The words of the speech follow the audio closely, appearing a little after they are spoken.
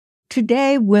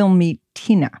Today, we'll meet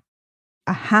Tina,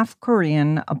 a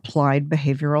half-Korean applied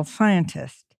behavioral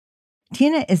scientist.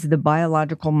 Tina is the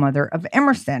biological mother of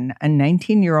Emerson, a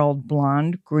 19-year-old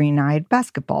blonde, green-eyed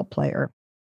basketball player.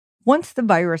 Once the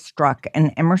virus struck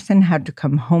and Emerson had to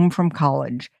come home from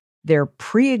college, their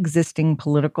pre-existing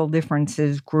political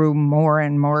differences grew more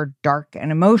and more dark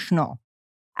and emotional,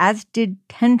 as did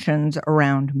tensions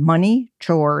around money,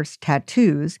 chores,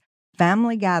 tattoos,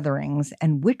 family gatherings,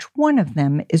 and which one of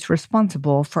them is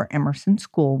responsible for Emerson's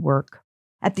schoolwork.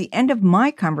 At the end of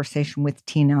my conversation with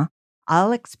Tina,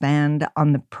 I'll expand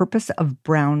on the purpose of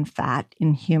brown fat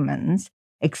in humans,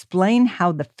 explain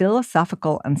how the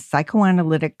philosophical and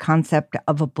psychoanalytic concept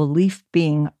of a belief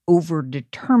being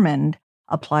overdetermined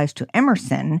applies to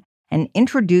Emerson, and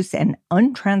introduce an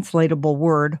untranslatable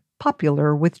word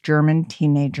popular with German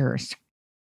teenagers.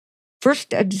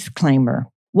 First, a disclaimer.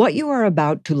 What you are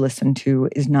about to listen to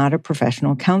is not a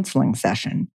professional counseling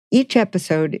session. Each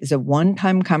episode is a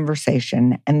one-time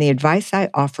conversation, and the advice I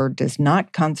offer does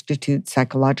not constitute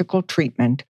psychological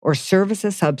treatment or serve as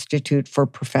a substitute for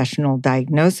professional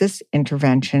diagnosis,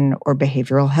 intervention, or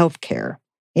behavioral health care.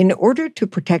 In order to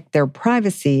protect their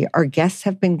privacy, our guests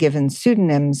have been given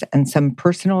pseudonyms and some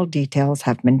personal details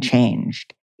have been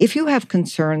changed. If you have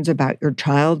concerns about your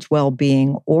child's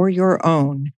well-being or your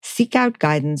own, seek out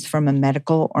guidance from a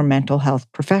medical or mental health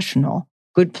professional.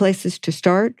 Good places to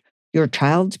start: your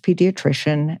child's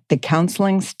pediatrician, the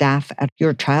counseling staff at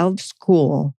your child's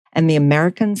school, and the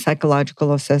American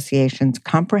Psychological Association's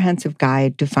comprehensive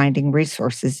guide to finding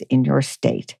resources in your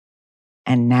state.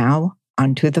 And now,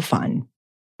 onto the fun.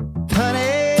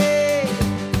 Honey,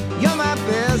 you're my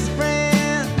best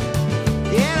friend,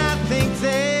 and I think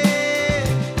that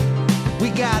we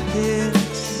got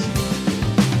this.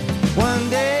 One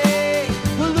day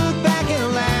we'll look back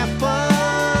and laugh,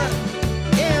 but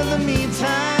in the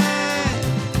meantime,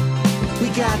 we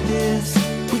got this,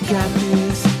 we got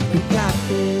this, we got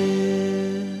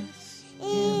this.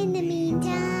 In the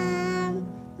meantime,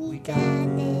 we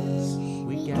got this,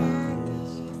 we got this.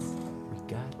 We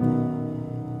got this.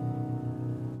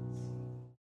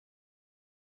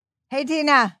 Hey,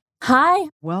 Tina. Hi.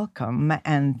 Welcome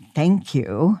and thank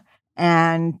you.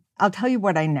 And I'll tell you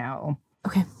what I know.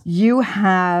 Okay. You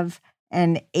have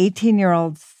an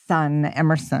 18-year-old son,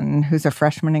 Emerson, who's a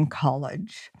freshman in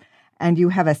college, and you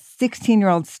have a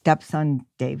 16-year-old stepson,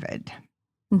 David.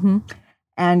 Mm-hmm.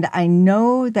 And I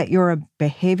know that you're a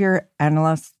behavior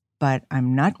analyst, but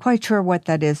I'm not quite sure what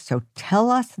that is. So tell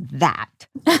us that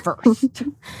first.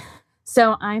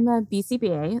 So I'm a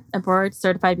BCBA, a board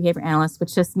certified behavior analyst,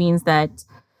 which just means that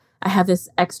I have this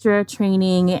extra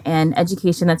training and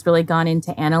education that's really gone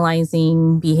into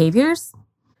analyzing behaviors.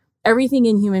 Everything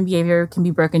in human behavior can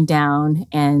be broken down,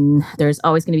 and there's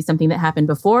always going to be something that happened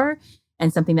before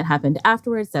and something that happened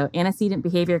afterwards. So antecedent,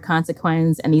 behavior,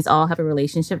 consequence, and these all have a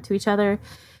relationship to each other.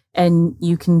 And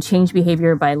you can change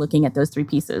behavior by looking at those three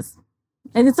pieces.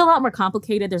 And it's a lot more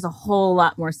complicated. There's a whole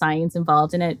lot more science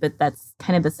involved in it, but that's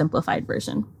kind of the simplified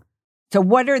version. So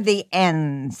what are the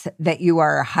ends that you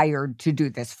are hired to do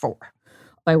this for?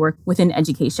 I work within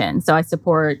education. So I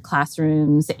support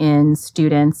classrooms and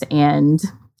students and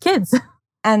kids.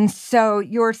 And so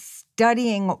you're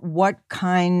studying what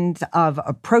kinds of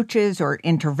approaches or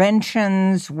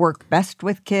interventions work best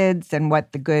with kids and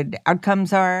what the good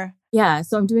outcomes are? Yeah.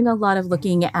 So I'm doing a lot of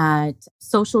looking at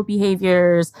social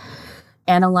behaviors,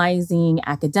 analyzing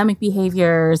academic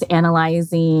behaviors,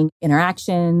 analyzing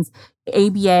interactions.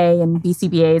 ABA and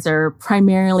BCBAs are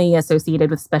primarily associated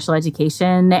with special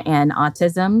education and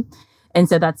autism. And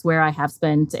so that's where I have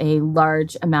spent a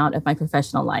large amount of my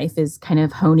professional life, is kind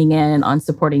of honing in on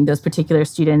supporting those particular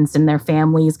students and their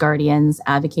families, guardians,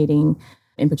 advocating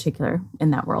in particular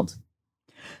in that world.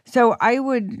 So I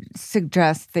would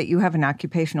suggest that you have an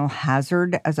occupational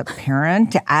hazard as a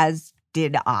parent, as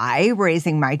did I,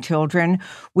 raising my children,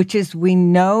 which is we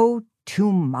know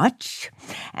too much.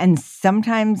 And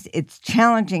sometimes it's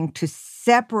challenging to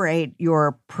separate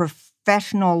your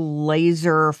professional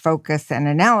laser focus and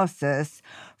analysis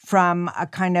from a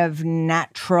kind of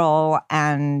natural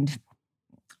and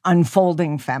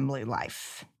unfolding family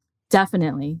life.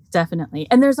 Definitely.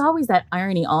 And there's always that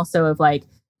irony also of like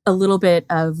a little bit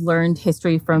of learned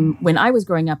history from when I was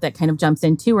growing up that kind of jumps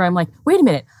into where I'm like, wait a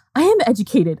minute, I am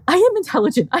educated, I am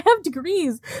intelligent, I have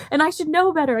degrees, and I should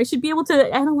know better. I should be able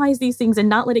to analyze these things and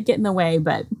not let it get in the way.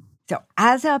 But so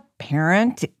as a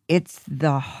parent, it's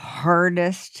the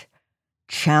hardest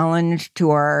challenge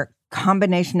to our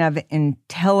combination of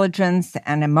intelligence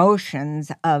and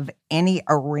emotions of any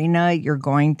arena you're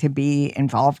going to be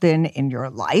involved in your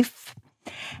life.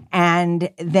 And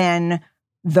then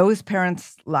those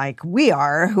parents like we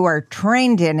are who are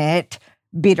trained in it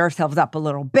beat ourselves up a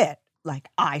little bit. Like,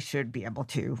 I should be able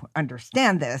to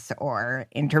understand this or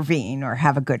intervene or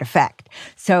have a good effect.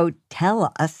 So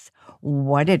tell us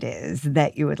what it is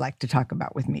that you would like to talk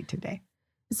about with me today.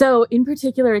 So in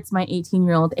particular, it's my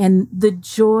 18-year-old and the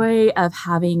joy of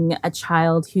having a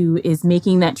child who is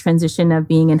making that transition of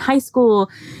being in high school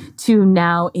to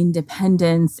now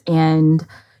independence and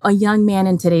a young man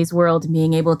in today's world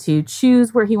being able to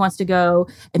choose where he wants to go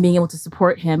and being able to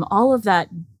support him. All of that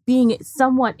being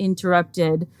somewhat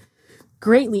interrupted,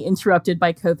 greatly interrupted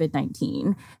by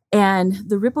COVID-19 and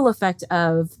the ripple effect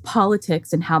of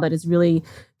politics and how that has really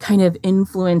kind of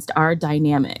influenced our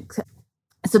dynamic.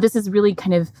 So this has really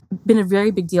kind of been a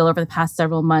very big deal over the past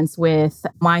several months with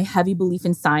my heavy belief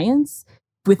in science.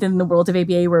 Within the world of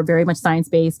ABA, we're very much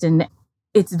science-based, and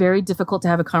it's very difficult to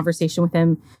have a conversation with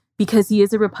him because he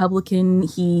is a Republican.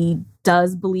 He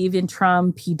does believe in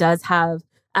Trump. He does have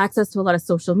access to a lot of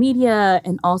social media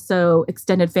and also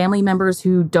extended family members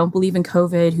who don't believe in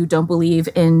COVID, who don't believe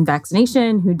in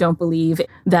vaccination, who don't believe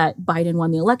that Biden won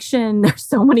the election. There's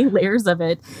so many layers of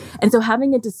it. And so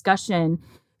having a discussion,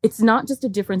 it's not just a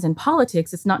difference in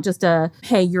politics. It's not just a,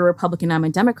 hey, you're a Republican, I'm a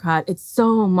Democrat. It's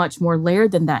so much more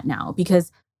layered than that now.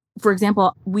 Because, for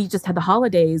example, we just had the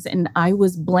holidays and I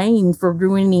was blamed for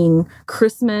ruining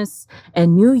Christmas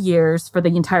and New Year's for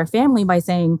the entire family by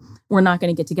saying, we're not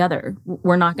going to get together.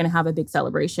 We're not going to have a big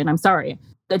celebration. I'm sorry.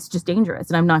 That's just dangerous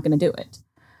and I'm not going to do it.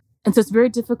 And so it's very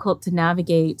difficult to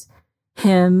navigate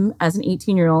him as an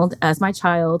 18-year-old, as my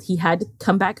child. He had to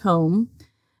come back home.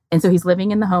 And so he's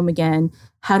living in the home again.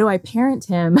 How do I parent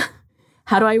him?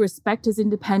 How do I respect his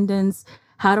independence?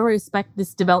 How do I respect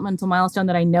this developmental milestone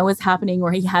that I know is happening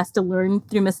where he has to learn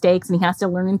through mistakes and he has to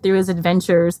learn through his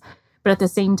adventures? But at the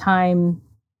same time,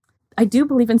 I do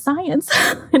believe in science.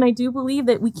 And I do believe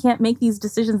that we can't make these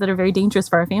decisions that are very dangerous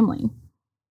for our family.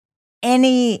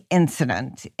 Any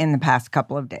incident in the past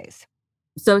couple of days?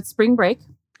 So it's spring break.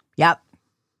 Yep.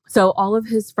 So all of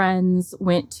his friends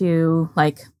went to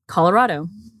Colorado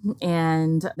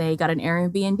and they got an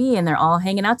Airbnb and they're all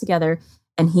hanging out together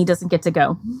and he doesn't get to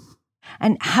go.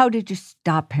 And how did you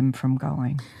stop him from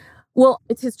going? Well,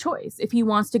 it's his choice. If he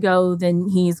wants to go, then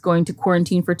he's going to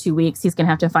quarantine for 2 weeks. He's going to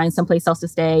have to find someplace else to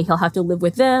stay. He'll have to live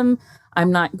with them.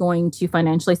 I'm not going to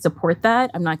financially support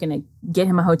that. I'm not going to get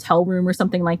him a hotel room or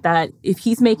something like that. If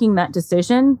he's making that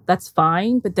decision, that's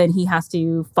fine. But then he has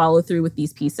to follow through with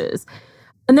these pieces.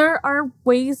 And there are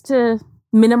ways to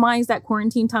minimize that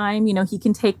quarantine time. You know, he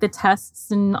can take the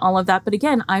tests and all of that. But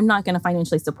again, I'm not going to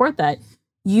financially support that.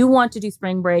 You want to do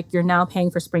spring break. You're now paying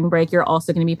for spring break. You're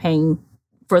also going to be paying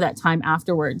for that time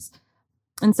afterwards.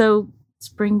 And so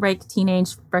spring break,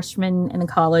 teenage freshman in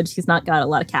college, he's not got a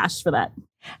lot of cash for that.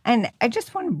 And I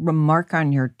just want to remark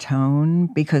on your tone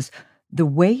because the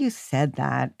way you said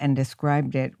that and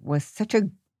described it was such a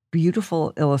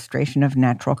beautiful illustration of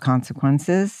natural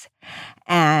consequences.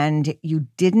 And you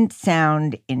didn't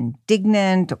sound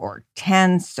indignant or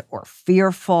tense or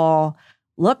fearful.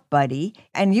 Look, buddy,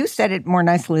 and you said it more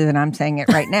nicely than I'm saying it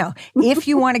right now. If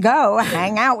you want to go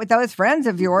hang out with those friends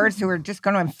of yours who are just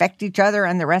going to infect each other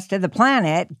and the rest of the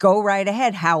planet, go right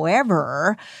ahead.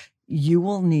 However, you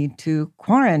will need to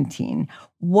quarantine.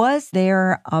 Was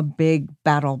there a big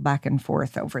battle back and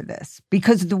forth over this?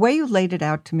 Because the way you laid it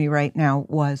out to me right now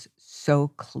was so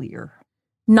clear.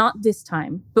 Not this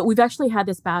time, but we've actually had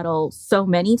this battle so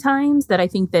many times that I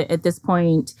think that at this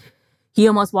point, he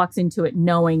almost walks into it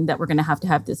knowing that we're going to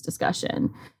have this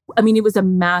discussion. I mean, it was a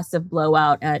massive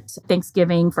blowout at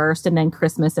Thanksgiving first and then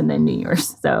Christmas and then New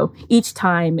Year's. So each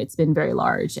time it's been very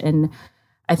large. And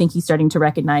I think he's starting to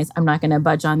recognize I'm not going to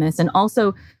budge on this. And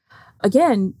also,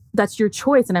 again, that's your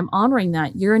choice. And I'm honoring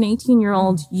that. You're an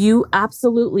 18-year-old. You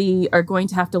absolutely are going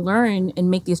to have to learn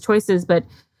and make these choices. But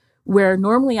where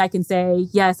normally I can say,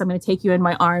 yes, I'm going to take you in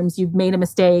my arms. You've made a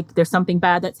mistake. There's something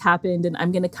bad that's happened. And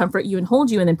I'm going to comfort you and hold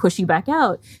you and then push you back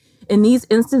out. In these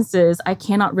instances, I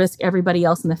cannot risk everybody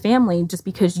else in the family just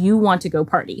because you want to go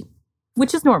party,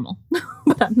 which is normal.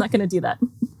 But I'm not going to do that.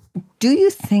 Do you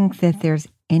think that there's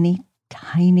any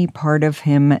tiny part of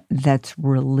him that's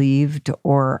relieved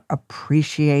or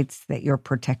appreciates that you're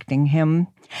protecting him?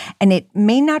 And it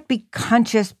may not be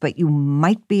conscious, but you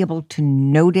might be able to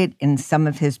note it in some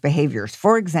of his behaviors.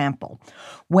 For example,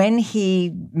 when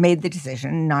he made the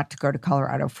decision not to go to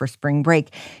Colorado for spring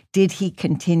break, did he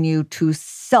continue to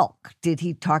sulk? Did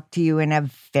he talk to you in a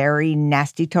very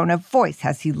nasty tone of voice?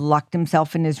 Has he locked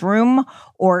himself in his room?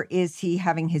 Or is he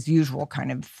having his usual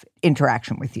kind of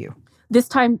interaction with you? This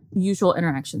time, usual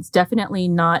interactions. Definitely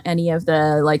not any of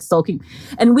the sulking.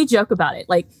 And we joke about it.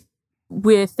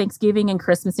 with Thanksgiving and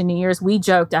Christmas and New Year's, we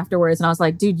joked afterwards and I was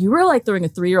like, dude, you were like throwing a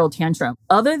 3-year-old tantrum.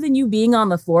 Other than you being on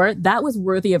the floor, that was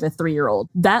worthy of a 3-year-old.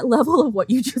 That level of what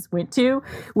you just went to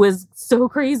was so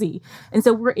crazy. And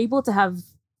so we're able to have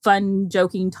fun,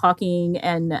 joking, talking,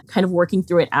 and kind of working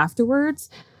through it afterwards.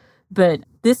 But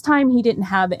this time he didn't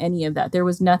have any of that. There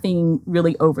was nothing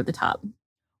really over the top.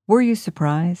 Were you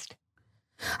surprised?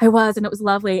 I was, and it was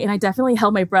lovely. And I definitely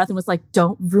held my breath and was like,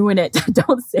 don't ruin it.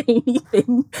 Don't say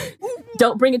anything.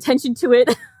 Don't bring attention to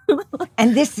it.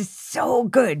 And this is so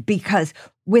good because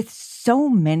with so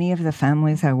many of the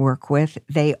families I work with,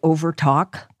 they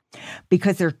overtalk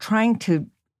because they're trying to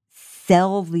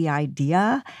sell the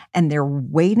idea and they're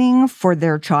waiting for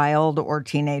their child or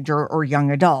teenager or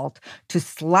young adult to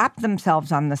slap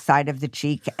themselves on the side of the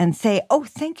cheek and say, oh,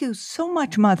 thank you so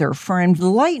much, Mother, for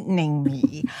enlightening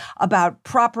me about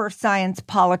proper science,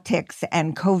 politics,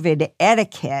 and COVID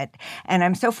etiquette. And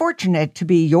I'm so fortunate to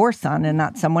be your son and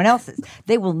not someone else's.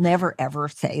 They will never, ever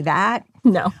say that.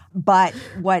 No. But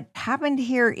what happened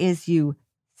here is you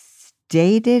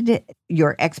stated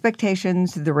your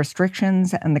expectations, the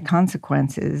restrictions, and the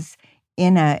consequences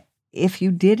if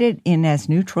you did it in as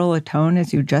neutral a tone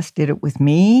as you just did it with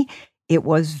me, it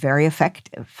was very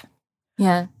effective.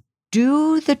 Yeah.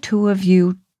 Do the two of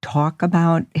you talk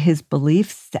about his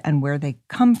beliefs and where they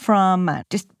come from,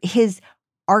 just his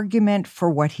argument for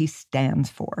what he stands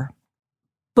for?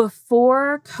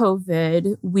 Before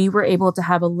COVID, we were able to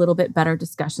have a little bit better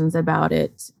discussions about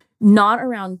it. Not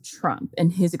around Trump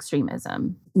and his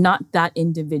extremism, not that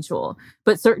individual,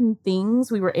 but certain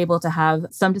things we were able to have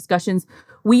some discussions.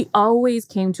 We always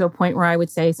came to a point where I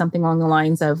would say something along the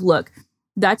lines of, look,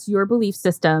 that's your belief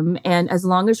system. And as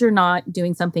long as you're not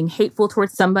doing something hateful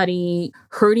towards somebody,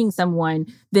 hurting someone,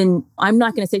 then I'm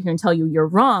not going to sit here and tell you you're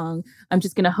wrong. I'm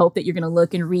just going to hope that you're going to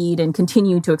look and read and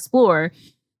continue to explore.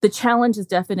 The challenge is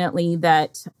definitely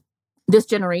that this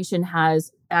generation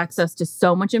has access to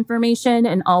so much information,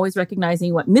 and always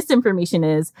recognizing what misinformation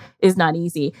is not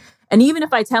easy. And even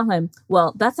if I tell him,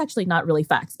 well, that's actually not really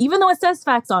facts, even though it says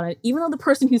facts on it, even though the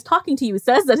person who's talking to you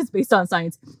says that it's based on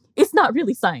science, it's not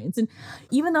really science. And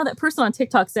even though that person on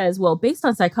TikTok says, well, based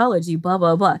on psychology, blah,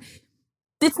 blah, blah,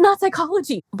 it's not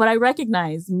psychology. But I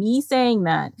recognize me saying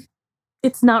that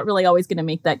it's not really always going to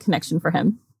make that connection for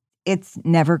him. It's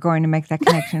never going to make that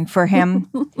connection for him.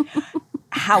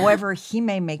 However, he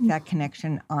may make that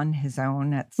connection on his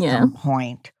own at some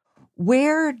point.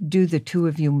 Where do the two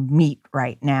of you meet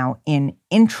right now in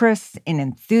interests, in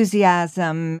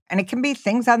enthusiasm? And it can be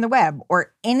things on the web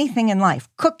or anything in life,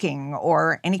 cooking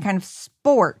or any kind of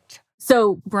sport.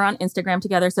 So we're on Instagram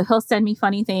together. So he'll send me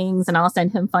funny things and I'll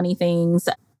send him funny things.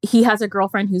 He has a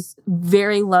girlfriend who's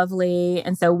very lovely.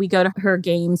 And so we go to her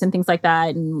games and things like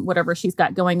that and whatever she's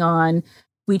got going on.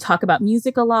 We talk about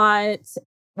music a lot.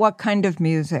 What kind of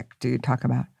music do you talk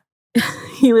about?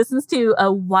 He listens to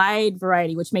a wide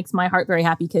variety, which makes my heart very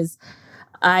happy because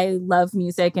I love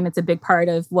music and it's a big part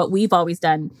of what we've always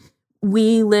done.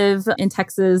 We live in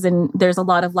Texas and there's a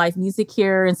lot of live music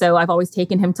here. And so I've always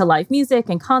taken him to live music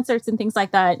and concerts and things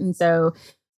like that. And so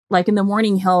like in the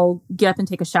morning, he'll get up and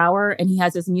take a shower and he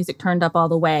has his music turned up all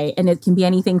the way. And it can be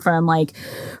anything from like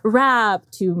rap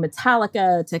to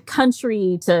Metallica to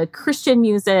country to Christian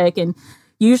music. And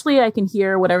usually I can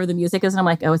hear whatever the music is and I'm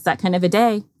like, oh, it's that kind of a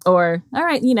day. Or, all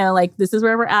right, like this is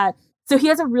where we're at. So he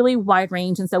has a really wide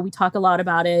range. And so we talk a lot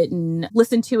about it and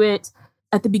listen to it.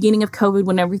 At the beginning of COVID,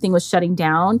 when everything was shutting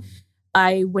down,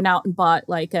 I went out and bought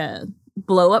like a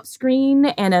blow up screen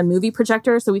and a movie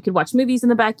projector so we could watch movies in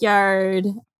the backyard.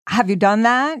 Have you done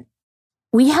that?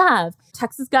 We have.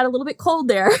 Texas got a little bit cold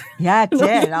there. Yeah, it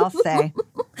did, I'll say.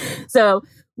 So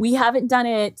we haven't done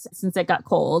it since it got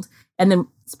cold and then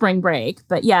spring break.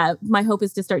 But yeah, my hope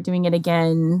is to start doing it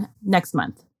again next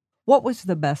month. What was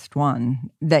the best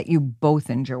one that you both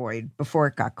enjoyed before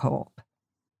it got cold?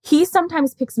 He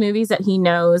sometimes picks movies that he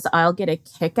knows I'll get a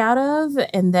kick out of.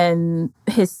 And then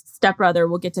his stepbrother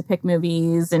will get to pick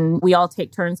movies and we all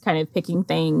take turns kind of picking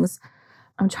things.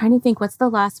 I'm trying to think, what's the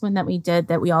last one that we did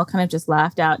that we all kind of just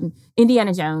laughed out? And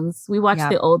Indiana Jones. We watched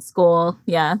the old school.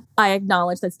 Yeah. I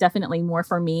acknowledge that's definitely more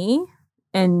for me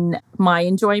and my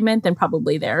enjoyment than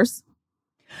probably theirs.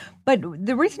 But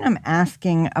the reason I'm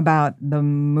asking about the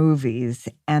movies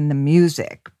and the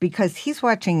music, because he's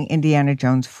watching Indiana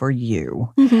Jones for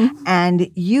you,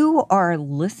 and you are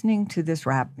listening to this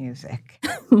rap music.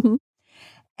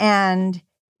 And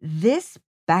this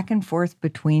back and forth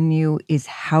between you is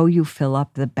how you fill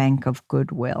up the bank of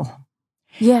goodwill.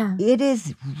 Yeah. It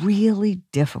is really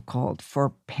difficult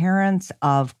for parents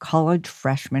of college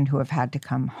freshmen who have had to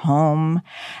come home.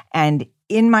 And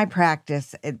in my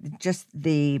practice, just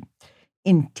the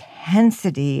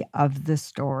intensity of the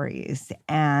stories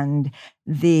and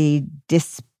the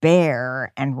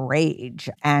despair and rage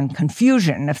and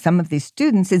confusion of some of these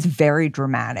students is very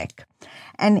dramatic.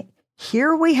 And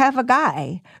here we have a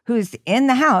guy who's in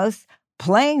the house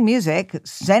playing music,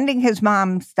 sending his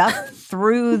mom stuff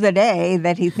through the day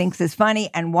that he thinks is funny,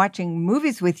 and watching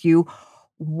movies with you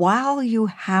while you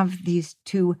have these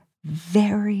two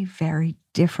very, very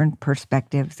different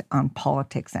perspectives on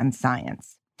politics and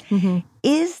science. Mm-hmm.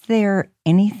 Is there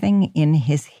anything in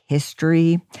his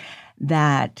history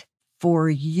that for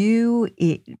you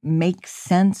it makes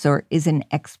sense or is an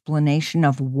explanation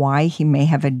of why he may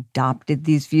have adopted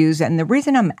these views? And the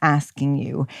reason I'm asking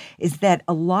you is that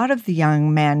a lot of the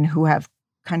young men who have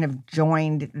kind of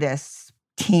joined this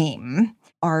team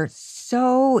are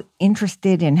so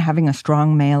interested in having a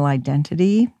strong male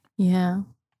identity. Yeah.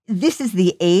 This is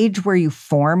the age where you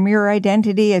form your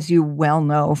identity, as you well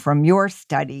know from your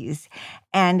studies.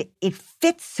 And it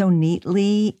fits so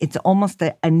neatly. It's almost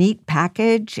a neat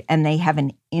package, and they have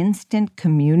an instant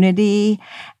community.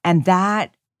 And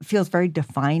that feels very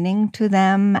defining to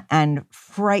them and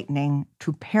frightening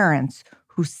to parents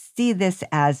who see this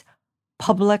as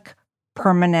public,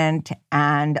 permanent,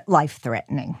 and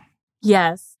life-threatening.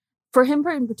 Yes. For him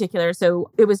in particular,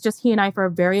 so it was just he and I for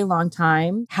a very long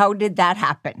time. How did that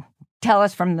happen? Tell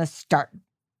us from the start.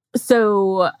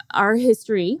 So our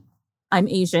history, I'm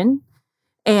Asian,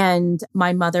 and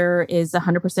my mother is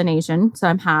 100% Asian, so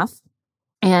I'm half.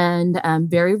 And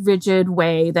very rigid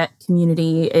way that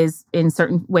community is in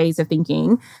certain ways of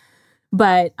thinking.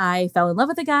 But I fell in love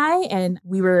with a guy and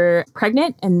we were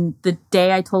pregnant. And the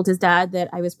day I told his dad that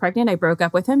I was pregnant, I broke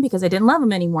up with him because I didn't love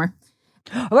him anymore.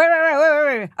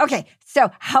 Wait. Okay, so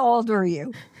how old were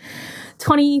you?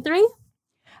 23?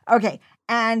 Okay,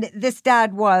 and this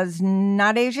dad was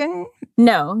not Asian?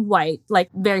 No, white, like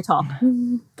very tall.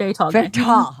 Very tall Very guy.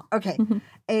 tall. Okay,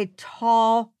 a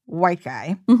tall white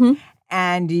guy. Mhm.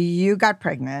 And you got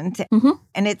pregnant. Mhm.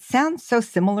 And it sounds so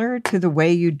similar to the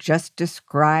way you just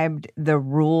described the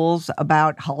rules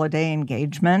about holiday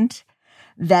engagement,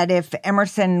 that if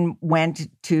Emerson went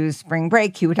to spring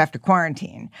break, he would have to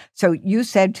quarantine. So you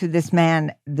said to this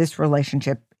man, this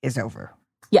relationship is over.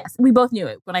 Yes, we both knew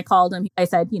it. When I called him, I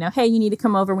said, hey, you need to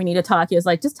come over. We need to talk. He was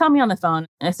like, just tell me on the phone.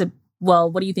 And I said,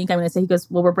 well, what do you think I'm going to say? He goes,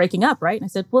 well, we're breaking up, right? And I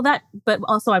said, well, but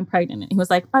also I'm pregnant. And he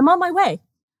was like, I'm on my way.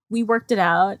 We worked it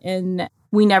out and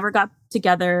we never got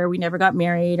together. We never got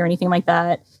married or anything like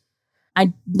that.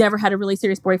 I never had a really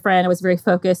serious boyfriend. I was very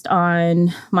focused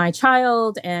on my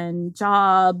child and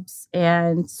jobs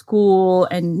and school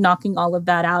and knocking all of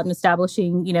that out and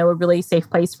establishing, a really safe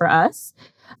place for us.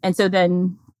 And so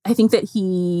then I think that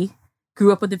he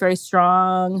grew up with a very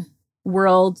strong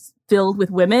world filled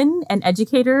with women and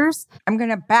educators. I'm going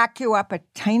to back you up a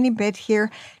tiny bit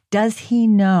here. Does he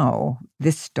know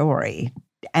this story?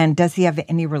 And does he have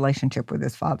any relationship with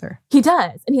his father? He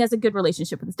does. And he has a good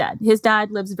relationship with his dad. His dad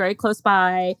lives very close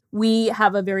by. We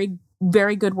have a very,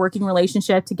 very good working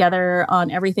relationship together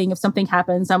on everything. If something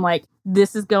happens, I'm like,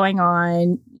 this is going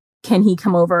on. Can he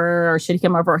come over or should he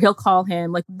come over? Or he'll call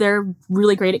him. Like they're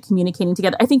really great at communicating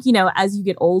together. I think, as you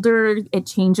get older, it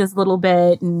changes a little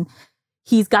bit. And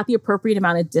he's got the appropriate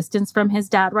amount of distance from his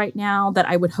dad right now that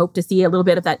I would hope to see a little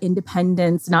bit of that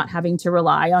independence, not having to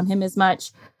rely on him as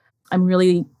much. I'm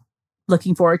really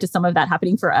looking forward to some of that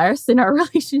happening for us in our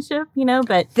relationship,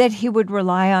 but that he would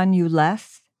rely on you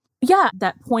less? Yeah,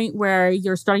 that point where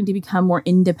you're starting to become more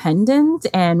independent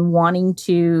and wanting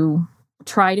to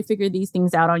try to figure these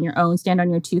things out on your own, stand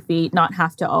on your 2 feet, not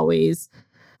have to always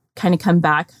kind of come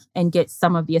back and get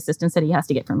some of the assistance that he has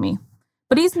to get from me.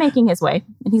 But he's making his way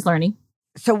and he's learning.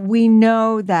 So we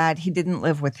know that he didn't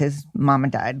live with his mom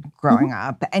and dad growing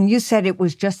up. And you said it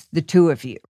was just the two of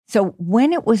you. So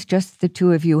when it was just the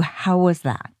two of you, how was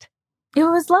that? It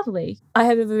was lovely. I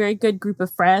have a very good group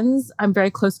of friends. I'm very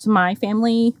close to my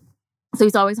family. So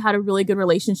he's always had a really good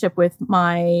relationship with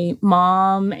my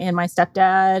mom and my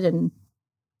stepdad and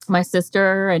my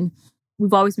sister. And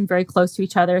we've always been very close to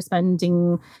each other,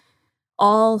 spending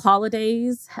all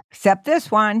holidays. Except this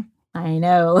one. I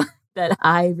know that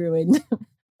I ruined.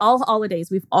 All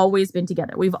holidays, we've always been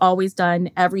together. We've always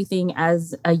done everything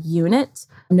as a unit,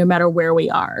 no matter where we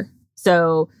are.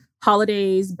 So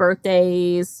holidays,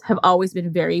 birthdays have always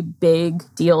been very big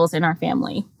deals in our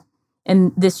family.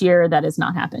 And this year, that has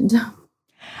not happened.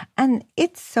 And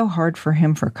it's so hard for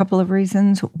him for a couple of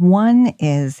reasons. One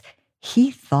is he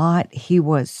thought he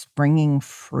was springing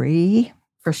free.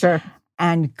 For sure.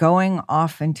 And going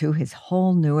off into his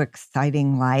whole new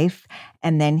exciting life.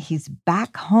 And then he's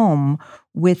back home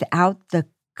without the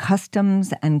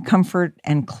customs and comfort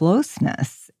and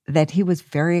closeness that he was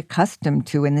very accustomed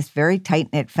to in this very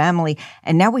tight-knit family.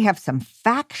 And now we have some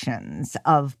factions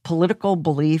of political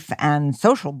belief and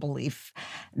social belief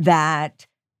that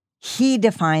he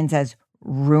defines as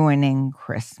ruining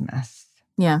Christmas.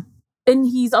 Yeah. And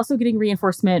he's also getting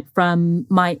reinforcement from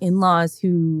my in-laws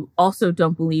who also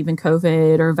don't believe in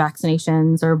COVID or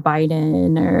vaccinations or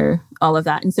Biden or all of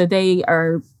that. And so they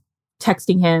are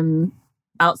texting him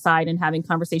outside and having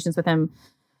conversations with him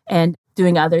and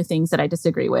doing other things that I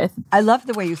disagree with. I love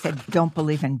the way you said, don't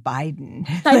believe in Biden.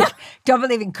 Like, don't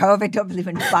believe in COVID, don't believe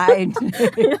in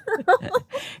Biden.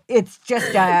 It's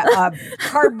just a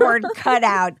cardboard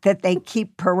cutout that they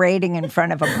keep parading in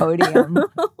front of a podium.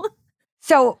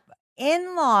 So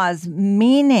in-laws,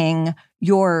 meaning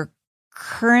your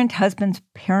current husband's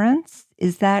parents,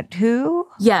 is that who?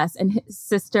 Yes, and his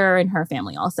sister and her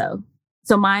family also.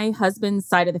 So my husband's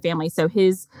side of the family, so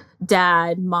his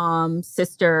dad, mom,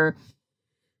 sister,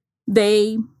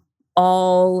 they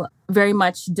all very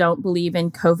much don't believe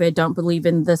in COVID, don't believe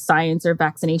in the science or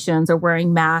vaccinations or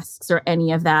wearing masks or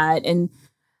any of that. And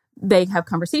they have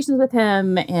conversations with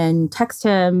him and text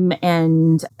him,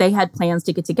 and they had plans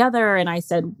to get together. And I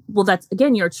said, well, that's,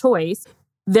 again, your choice.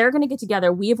 They're going to get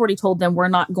together. We have already told them we're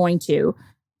not going to.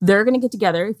 They're going to get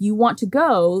together. If you want to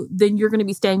go, then you're going to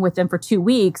be staying with them for 2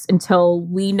 weeks until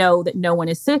we know that no one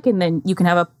is sick. And then you can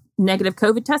have a negative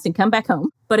COVID test and come back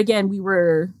home. But again, we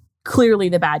were clearly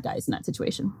the bad guys in that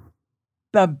situation.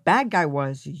 The bad guy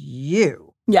was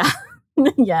you. Yeah.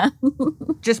 Yeah.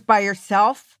 Just by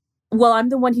yourself? Well, I'm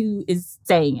the one who is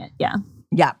saying it. Yeah.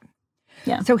 Yeah.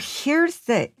 Yeah. So here's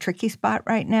the tricky spot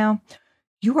right now.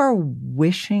 You are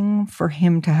wishing for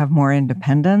him to have more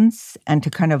independence and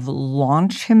to kind of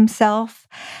launch himself.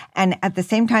 And at the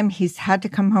same time, he's had to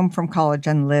come home from college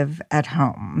and live at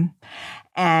home.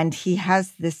 And he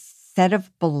has this set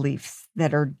of beliefs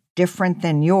that are different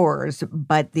than yours.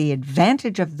 But the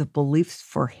advantage of the beliefs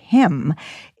for him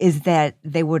is that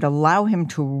they would allow him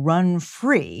to run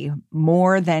free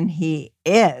more than he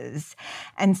is.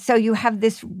 And so you have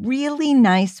this really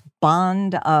nice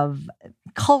bond of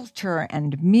culture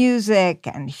and music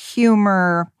and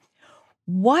humor.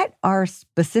 What are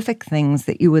specific things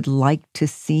that you would like to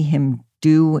see him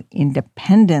do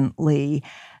independently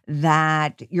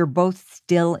that you're both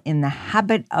still in the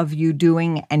habit of you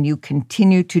doing and you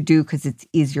continue to do because it's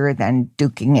easier than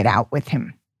duking it out with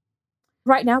him?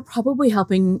 Right now, probably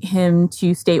helping him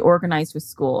to stay organized with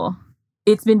school.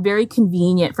 It's been very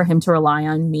convenient for him to rely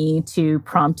on me to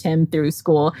prompt him through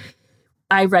school.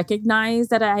 I recognize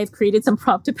that I've created some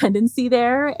prompt dependency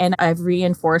there, and I've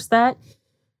reinforced that.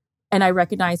 And I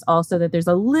recognize also that there's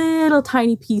a little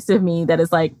tiny piece of me that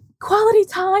is like, quality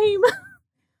time.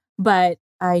 But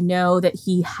I know that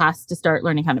he has to start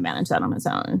learning how to manage that on his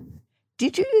own.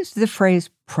 Did you use the phrase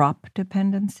prompt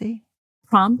dependency?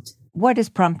 Prompt? What is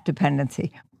prompt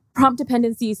dependency? Prompt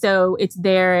dependency, so it's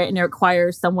there and it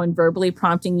requires someone verbally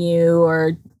prompting you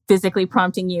or physically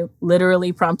prompting you,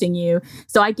 literally prompting you.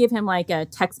 So I give him like a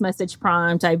text message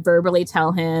prompt. I verbally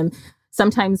tell him.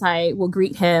 Sometimes I will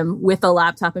greet him with a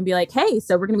laptop and be like, hey,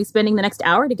 so we're going to be spending the next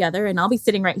hour together and I'll be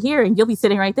sitting right here and you'll be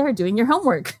sitting right there doing your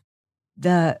homework.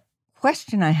 The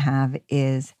question I have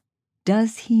is,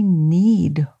 does he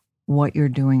need what you're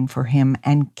doing for him?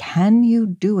 And can you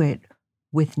do it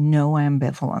with no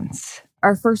ambivalence?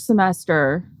 Our first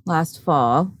semester last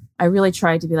fall, I really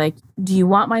tried to be like, do you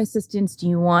want my assistance? Do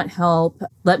you want help?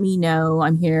 Let me know.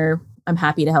 I'm here. I'm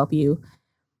happy to help you.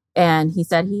 And he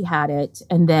said he had it.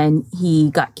 And then he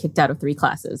got kicked out of 3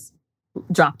 classes,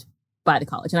 dropped by the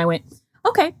college. And I went,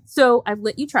 okay, so I've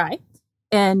let you try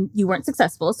and you weren't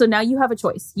successful. So now you have a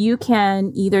choice. You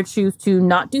can either choose to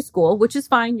not do school, which is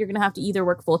fine. You're going to have to either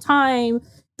work full time.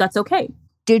 That's okay.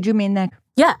 Did you mean that?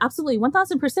 Yeah, absolutely.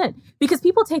 1000%. Because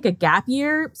people take a gap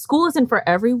year. School isn't for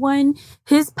everyone.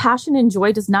 His passion and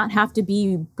joy does not have to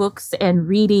be books and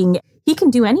reading. He can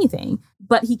do anything,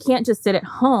 but he can't just sit at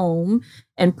home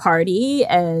and party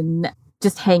and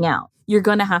just hang out. You're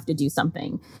going to have to do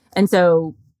something. And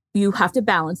so you have to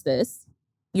balance this.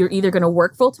 You're either going to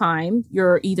work full time.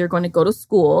 You're either going to go to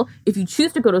school. If you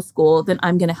choose to go to school, then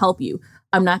I'm going to help you.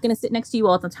 I'm not going to sit next to you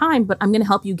all the time, but I'm going to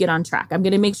help you get on track. I'm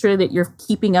going to make sure that you're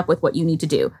keeping up with what you need to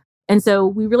do. And so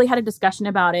we really had a discussion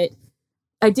about it.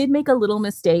 I did make a little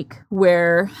mistake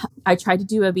where I tried to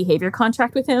do a behavior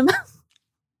contract with him,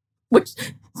 which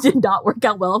did not work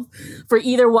out well for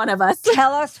either one of us.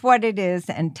 Tell us what it is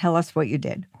and tell us what you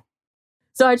did.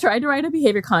 So I tried to write a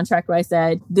behavior contract where I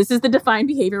said, this is the defined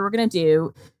behavior we're going to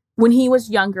do. When he was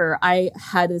younger, I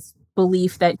had this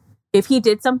belief that if he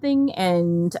did something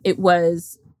and it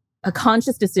was a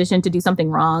conscious decision to do something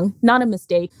wrong, not a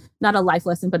mistake, not a life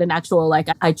lesson, but an actual, like,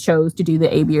 I chose to do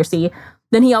the A, B, or C,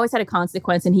 then he always had a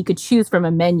consequence and he could choose from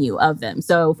a menu of them.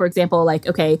 So for example, like,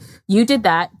 okay, you did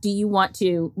that. Do you want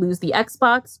to lose the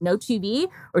Xbox, no TV,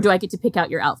 or do I get to pick out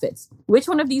your outfits? Which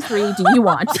one of these three do you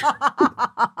want?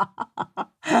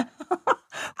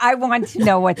 I want to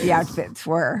know what the outfits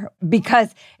were,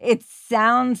 because it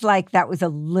sounds like that was a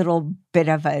little bit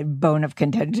of a bone of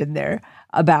contention there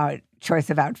about choice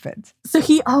of outfits. So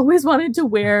he always wanted to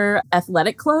wear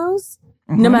athletic clothes,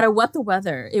 no matter what the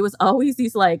weather. It was always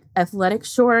these like athletic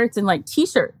shorts and like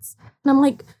t-shirts. And I'm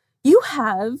like, you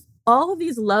have all of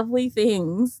these lovely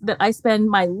things that I spend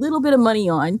my little bit of money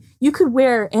on. You could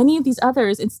wear any of these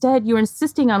others. Instead, you're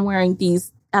insisting on wearing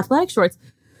these athletic shorts,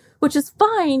 which is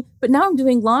fine. But now I'm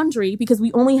doing laundry because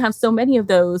we only have so many of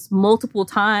those multiple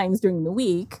times during the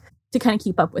week to kind of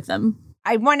keep up with them.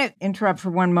 I want to interrupt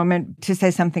for one moment to say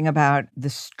something about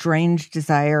the strange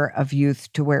desire of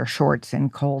youth to wear shorts in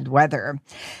cold weather.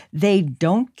 They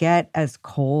don't get as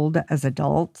cold as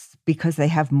adults because they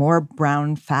have more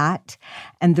brown fat.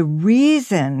 And the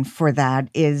reason for that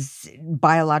is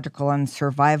biological and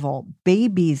survival.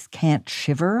 Babies can't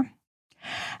shiver.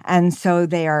 And so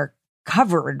they are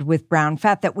covered with brown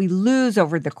fat that we lose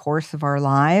over the course of our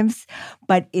lives.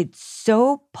 But it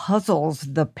so puzzles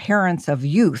the parents of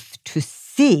youth to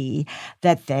see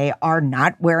that they are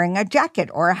not wearing a jacket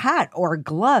or a hat or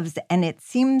gloves. And it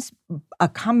seems a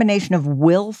combination of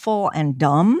willful and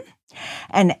dumb.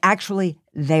 And actually,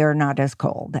 they are not as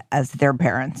cold as their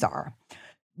parents are.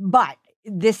 But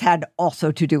this had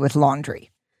also to do with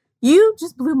laundry. You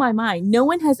just blew my mind. No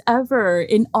one has ever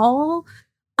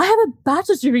I have a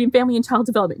bachelor's degree in family and child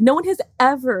development. No one has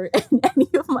ever in any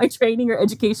of my training or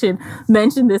education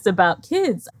mentioned this about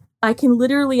kids. I can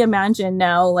literally imagine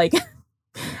now, like,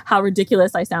 how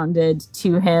ridiculous I sounded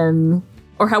to him,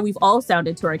 or how we've all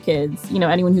sounded to our kids. You know,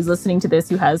 anyone who's listening to this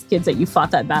who has kids that you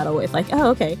fought that battle with, like, oh,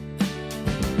 okay.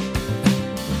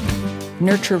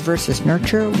 Nurture versus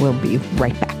Nurture. We'll be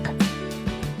right back.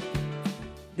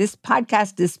 This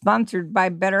podcast is sponsored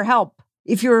by BetterHelp.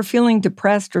 If you are feeling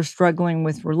depressed or struggling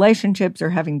with relationships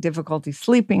or having difficulty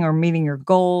sleeping or meeting your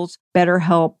goals,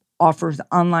 BetterHelp offers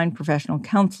online professional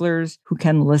counselors who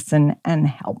can listen and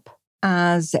help.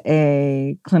 As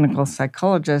a clinical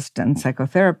psychologist and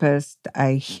psychotherapist,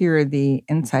 I hear the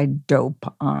inside dope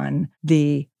on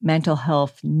the mental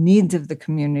health needs of the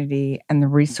community and the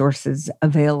resources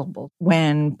available.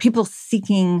 When people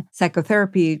seeking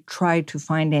psychotherapy try to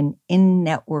find an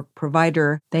in-network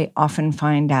provider, they often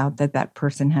find out that that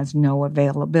person has no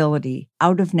availability.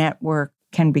 Out-of-network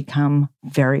can become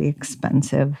very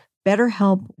expensive.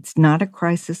 BetterHelp, it's not a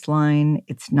crisis line.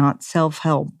 It's not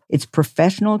self-help. It's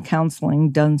professional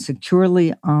counseling done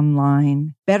securely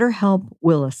online. BetterHelp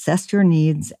will assess your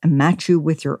needs and match you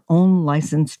with your own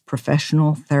licensed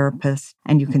professional therapist,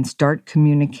 and you can start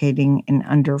communicating in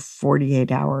under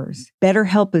 48 hours.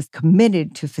 BetterHelp is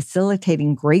committed to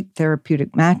facilitating great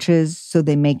therapeutic matches, so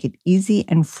they make it easy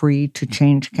and free to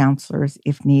change counselors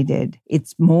if needed.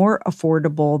 It's more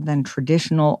affordable than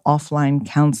traditional offline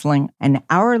counseling, and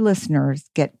our listeners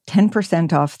get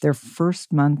 10% off their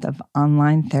first month of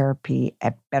online therapy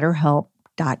at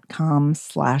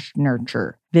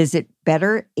BetterHelp.com/nurture. Visit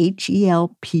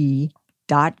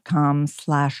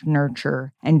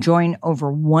BetterHelp.com/nurture and join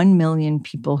over 1 million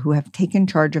people who have taken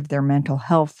charge of their mental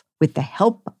health with the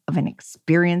help of an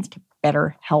experienced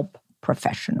BetterHelp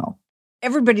professional.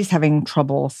 Everybody's having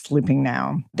trouble sleeping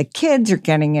now. The kids are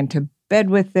getting into bed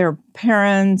with their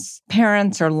parents.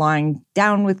 Parents are lying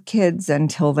down with kids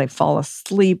until they fall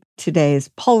asleep. Today's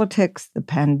politics, the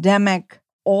pandemic,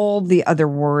 all the other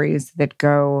worries that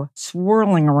go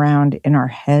swirling around in our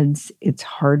heads. It's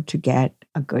hard to get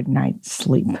a good night's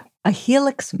sleep. A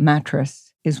Helix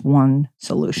mattress is one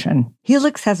solution.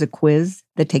 Helix has a quiz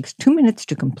that takes 2 minutes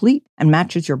to complete and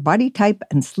matches your body type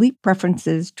and sleep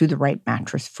preferences to the right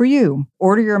mattress for you.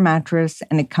 Order your mattress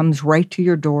and it comes right to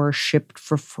your door, shipped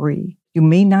for free. You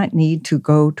may not need to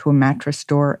go to a mattress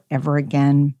store ever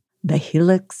again. The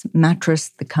Helix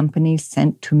mattress the company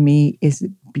sent to me is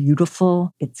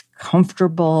beautiful. It's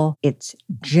comfortable. It's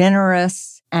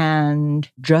generous and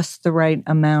just the right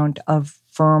amount of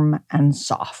firm and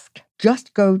soft.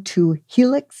 Just go to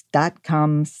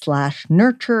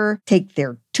helix.com/nurture, take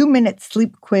their 2-minute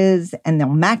sleep quiz, and they'll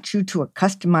match you to a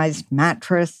customized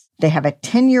mattress. They have a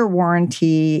 10-year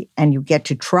warranty, and you get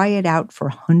to try it out for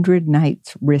 100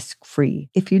 nights risk-free.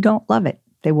 If you don't love it,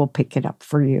 they will pick it up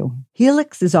for you.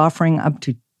 Helix is offering up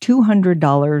to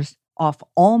 $200 off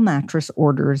all mattress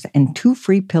orders and 2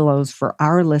 free pillows for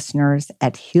our listeners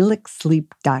at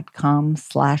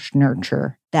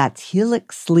helixsleep.com/nurture. That's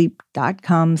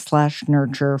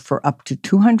helixsleep.com/nurture for up to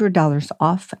 $200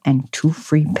 off and 2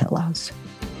 free pillows.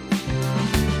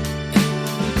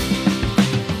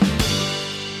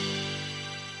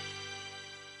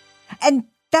 And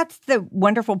that's the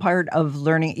wonderful part of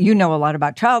learning. You know a lot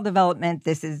about child development.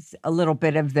 This is a little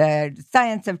bit of the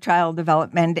science of child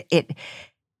development. It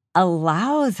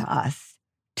allows us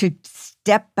to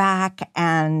step back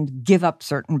and give up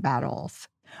certain battles.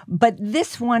 But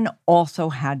this one also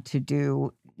had to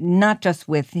do not just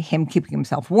with him keeping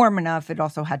himself warm enough, it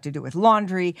also had to do with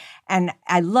laundry. And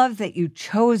I love that you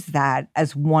chose that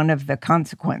as one of the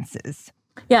consequences.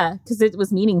 Yeah, because it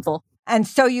was meaningful. And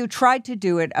so you tried to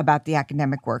do it about the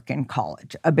academic work in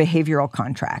college, a behavioral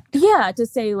contract. Yeah, to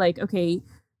say like, okay,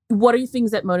 what are things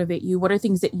that motivate you? What are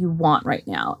things that you want right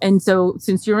now? And so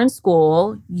since you're in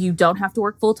school, you don't have to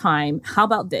work full time. How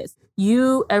about this?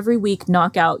 You every week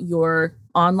knock out your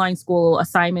online school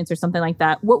assignments or something like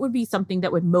that. What would be something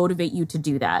that would motivate you to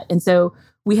do that? And so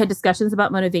we had discussions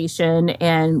about motivation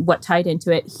and what tied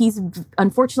into it. He's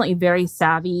unfortunately very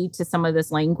savvy to some of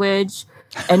this language,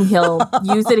 and he'll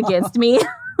use it against me.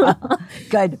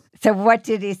 Good. So what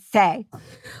did he say?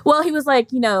 Well, he was like,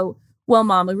 well,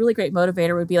 Mom, a really great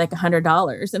motivator would be like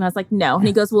 $100. And I was like, no. And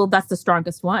he goes, well, that's the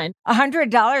strongest one.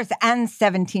 $100 and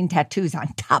 17 tattoos on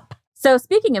top. So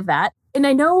speaking of that, and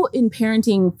I know in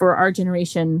parenting for our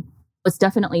generation, it's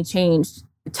definitely changed.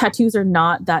 Tattoos are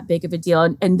not that big of a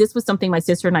deal. And this was something my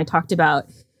sister and I talked about.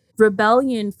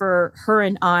 Rebellion for her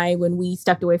and I, when we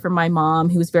stepped away from my mom,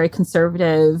 who was very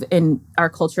conservative in our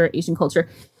culture, Asian culture,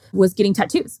 was getting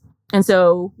tattoos. And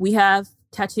so we have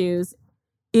tattoos.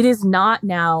 It is not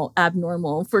now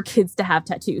abnormal for kids to have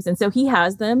tattoos. And so he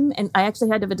has them. And I actually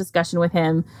had to have a discussion with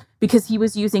him because he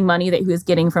was using money that he was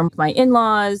getting from my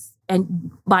in-laws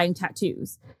and buying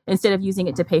tattoos instead of using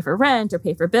it to pay for rent or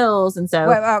pay for bills. And so...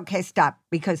 Well, okay, stop.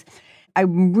 Because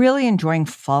I'm really enjoying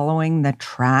following the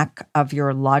track of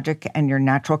your logic and your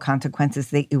natural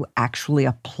consequences that you actually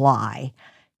apply.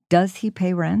 Does he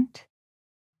pay rent?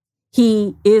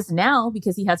 He is now,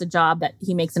 because he has a job that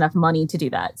he makes enough money to do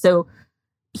that. So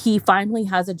he finally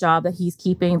has a job that he's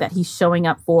keeping, that he's showing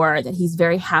up for, that he's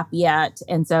very happy at.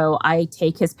 And so I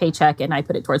take his paycheck and I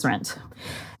put it towards rent.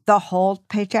 The whole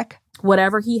paycheck?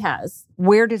 Whatever he has.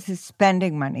 Where does his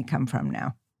spending money come from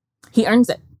now? He earns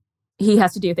it. He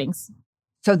has to do things.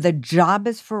 So the job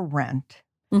is for rent.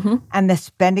 Mm-hmm. And the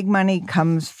spending money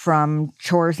comes from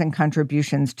chores and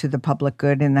contributions to the public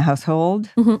good in the household?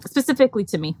 Mm-hmm. Specifically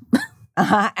to me.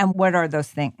 And what are those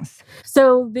things?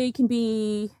 So they can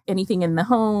be anything in the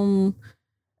home,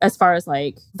 as far as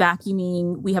like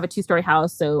vacuuming. We have a 2-story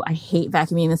house, so I hate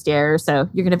vacuuming the stairs. So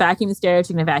you're going to vacuum the stairs,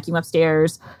 you're going to vacuum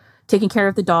upstairs, taking care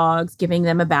of the dogs, giving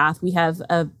them a bath. We have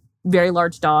very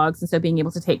large dogs, and so being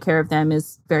able to take care of them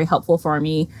is very helpful for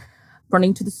me.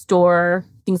 Running to the store,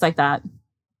 things like that.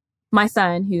 My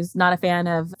son, who's not a fan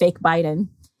of fake Biden,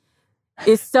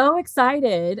 is so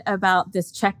excited about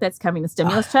this check that's coming, the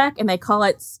stimulus check, and they call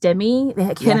it Stimmy. They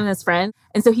him and his friend.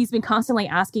 And so he's been constantly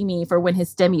asking me for when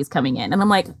his Stimmy is coming in. And I'm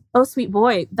like, oh, sweet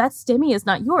boy, that Stimmy is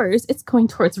not yours. It's going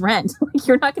towards rent. Like,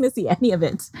 you're not going to see any of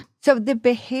it. So the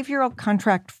behavioral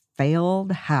contract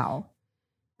failed how?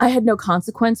 I had no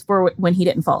consequence for when he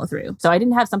didn't follow through. So I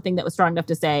didn't have something that was strong enough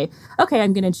to say, okay,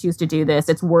 I'm going to choose to do this.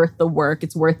 It's worth the work.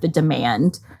 It's worth the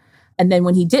demand. And then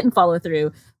when he didn't follow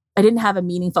through, I didn't have a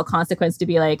meaningful consequence to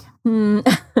be like, And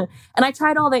I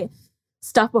tried all the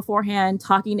stuff beforehand,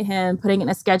 talking to him, putting it in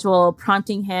a schedule,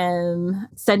 prompting him,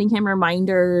 sending him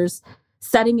reminders,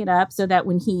 setting it up so that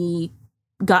when he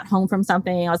got home from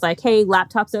something, I was like, hey,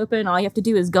 laptop's open. All you have to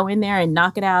do is go in there and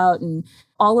knock it out. And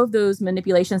all of those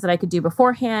manipulations that I could do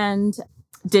beforehand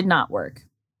did not work.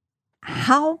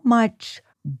 How much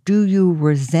do you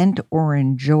resent or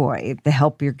enjoy the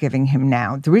help you're giving him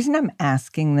now? The reason I'm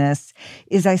asking this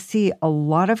is I see a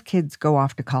lot of kids go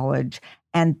off to college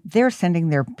and they're sending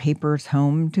their papers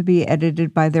home to be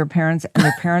edited by their parents. And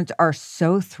their parents are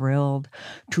so thrilled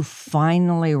to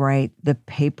finally write the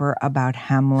paper about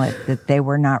Hamlet that they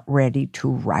were not ready to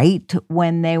write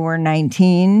when they were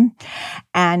 19.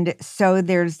 And so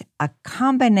there's a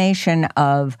combination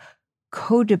of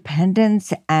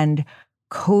codependence and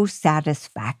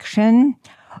co-satisfaction,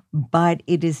 but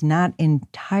it is not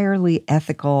entirely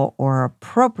ethical or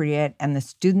appropriate, and the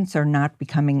students are not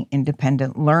becoming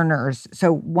independent learners.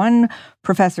 So one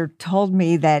professor told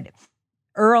me that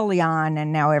early on,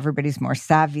 and now everybody's more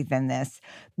savvy than this,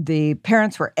 the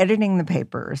parents were editing the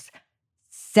papers,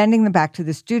 sending them back to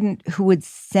the student who would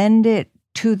send it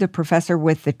to the professor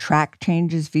with the track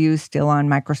changes view still on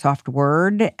Microsoft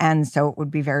Word, and so it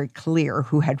would be very clear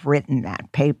who had written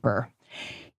that paper.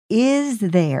 Is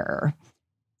there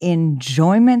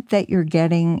enjoyment that you're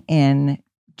getting in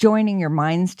joining your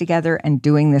minds together and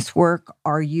doing this work?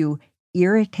 Are you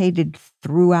irritated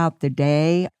throughout the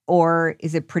day, or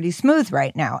is it pretty smooth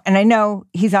right now? And I know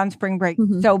he's on spring break,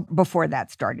 so before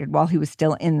that started, while he was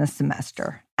still in the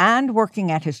semester and working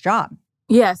at his job.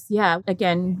 Yes, yeah.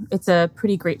 Again, it's a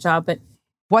pretty great job, but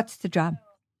What's the job?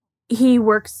 he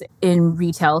works in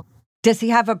retail. Does he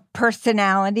have a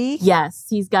personality? Yes,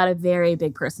 he's got a very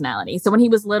big personality. So when he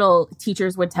was little,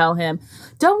 teachers would tell him,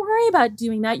 don't worry about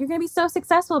doing that. You're going to be so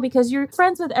successful because you're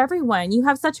friends with everyone. You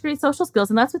have such great social skills.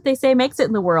 And that's what they say makes it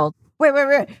in the world.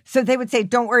 Wait. So they would say,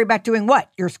 don't worry about doing what?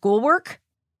 Your schoolwork?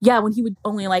 Yeah, when he would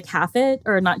only like half it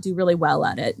or not do really well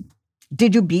at it.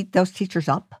 Did you beat those teachers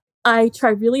up? I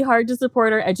try really hard to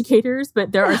support our educators,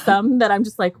 but there are some that I'm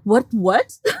just like, what?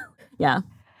 Yeah.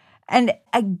 And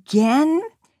again,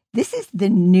 this is the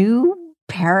new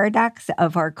paradox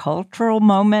of our cultural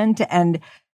moment. And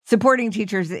supporting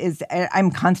teachers is, I'm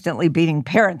constantly beating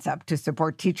parents up to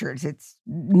support teachers. It's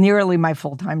nearly my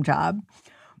full-time job.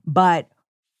 But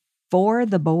for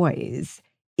the boys,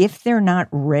 if they're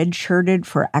not redshirted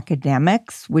for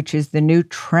academics, which is the new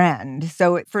trend.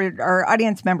 So for our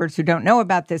audience members who don't know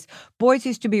about this, boys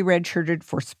used to be redshirted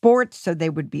for sports, so they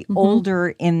would be older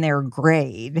in their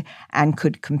grade and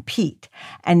could compete.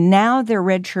 And now they're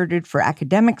redshirted for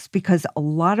academics because a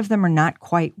lot of them are not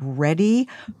quite ready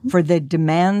for the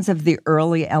demands of the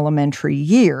early elementary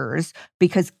years,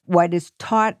 because what is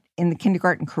taught in the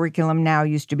kindergarten curriculum now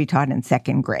used to be taught in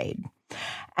second grade.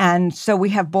 And so we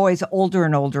have boys older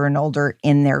and older and older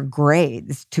in their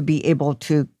grades to be able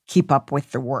to keep up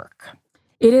with the work.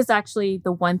 It is actually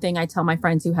the one thing I tell my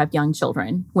friends who have young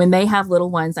children. When they have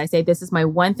little ones, I say, this is my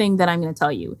one thing that I'm going to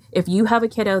tell you. If you have a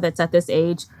kiddo that's at this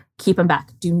age, keep him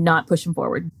back. Do not push him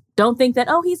forward. Don't think that,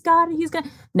 oh, he's got it.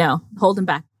 No, hold him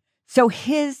back. So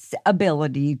his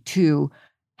ability to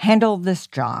handle this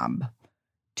job,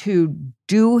 to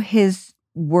do his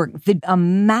work, the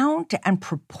amount and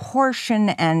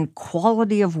proportion and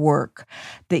quality of work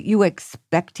that you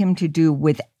expect him to do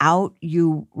without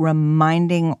you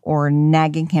reminding or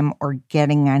nagging him or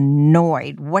getting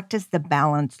annoyed. What does the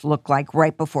balance look like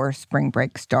right before spring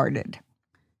break started?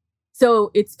 So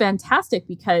it's fantastic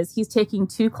because he's taking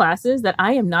 2 classes that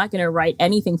I am not going to write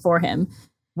anything for him.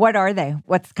 What are they?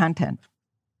 What's content?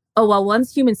 Oh, well,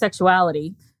 one's human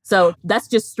sexuality. So that's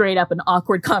just straight up an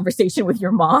awkward conversation with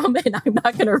your mom. And I'm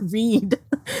not going to read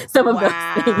some of those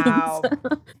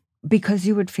things. Because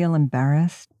you would feel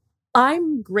embarrassed?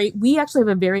 I'm great. We actually have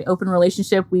a very open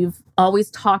relationship. We've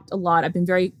always talked a lot. I've been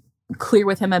very clear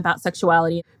with him about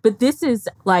sexuality. But this is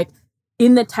like,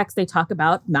 in the text, they talk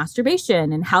about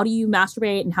masturbation and how do you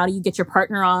masturbate and how do you get your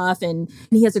partner off? And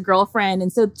he has a girlfriend.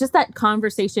 And so just that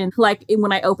conversation, like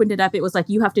when I opened it up, it was like,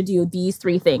 you have to do these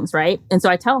 3 things, right? And so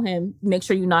I tell him, make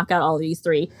sure you knock out all of these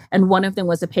 3. And one of them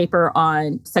was a paper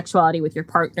on sexuality with your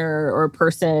partner or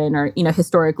person or,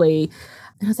 historically.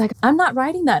 And I was like, I'm not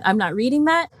writing that. I'm not reading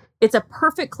that. It's a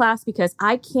perfect class because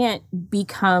I can't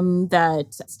become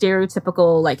that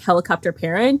stereotypical like helicopter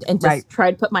parent and just try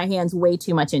to put my hands way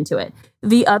too much into it.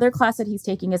 The other class that he's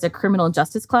taking is a criminal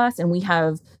justice class, and we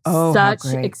have such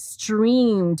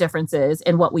extreme differences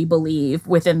in what we believe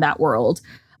within that world.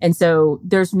 And so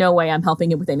there's no way I'm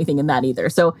helping him with anything in that either.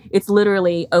 So it's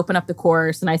literally open up the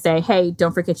course and I say, hey,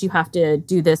 don't forget you have to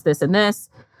do this, this, and this.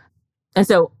 And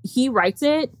so he writes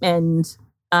it and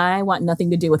I want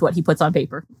nothing to do with what he puts on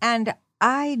paper. And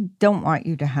I don't want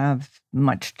you to have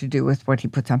much to do with what he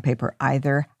puts on paper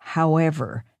either.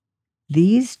 However,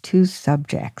 these 2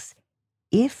 subjects,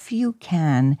 if you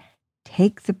can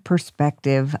take the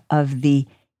perspective of the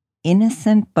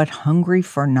innocent but hungry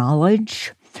for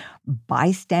knowledge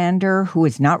bystander who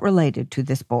is not related to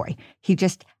this boy, he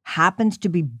just happens to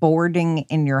be boarding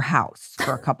in your house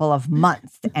for a couple of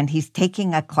months, and he's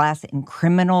taking a class in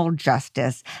criminal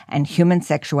justice and human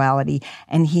sexuality,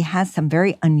 and he has some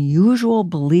very unusual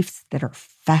beliefs that are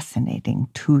fascinating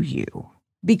to you.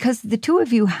 Because the 2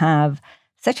 of you have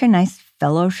such a nice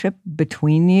fellowship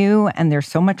between you, and there's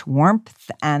so much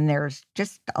warmth, and there's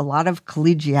just a lot of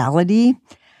collegiality.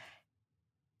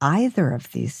 Either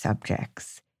of these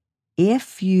subjects,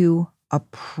 if you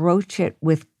approach it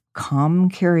with calm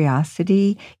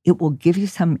curiosity, it will give you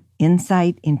some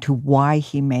insight into why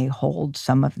he may hold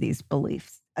some of these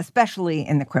beliefs, especially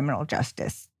in the criminal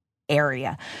justice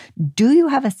area. Do you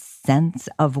have a sense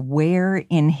of where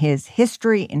in his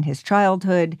history, in his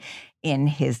childhood, in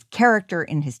his character,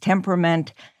 in his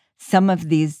temperament, some of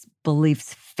these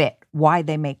beliefs fit, why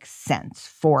they make sense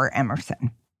for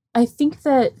Emerson? I think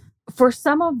that for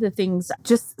some of the things,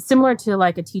 just similar to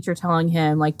like a teacher telling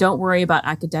him, like, don't worry about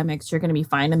academics, you're going to be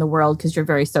fine in the world because you're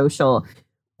very social.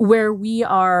 Where we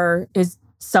are is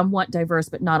somewhat diverse,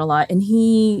 but not a lot. And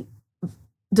he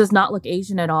does not look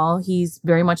Asian at all. He's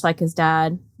very much like his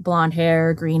dad, blonde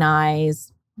hair, green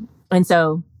eyes. And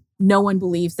so no one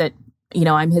believes that,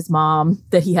 I'm his mom,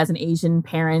 that he has an Asian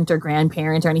parent or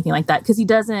grandparent or anything like that, because he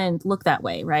doesn't look that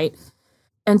way, right?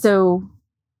 And so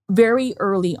very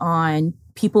early on,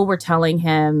 people were telling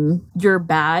him, you're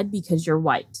bad because you're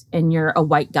white and you're a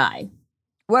white guy.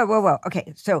 Whoa.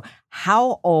 Okay, so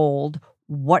how old,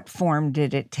 what form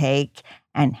did it take,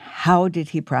 and how did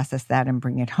he process that and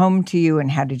bring it home to you, and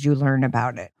how did you learn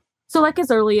about it? So like as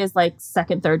early as like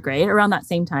second, third grade, around that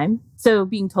same time. So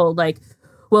being told like,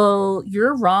 well,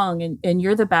 you're wrong and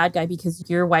you're the bad guy because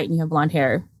you're white and you have blonde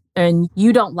hair. And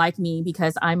you don't like me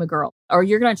because I'm a girl. Or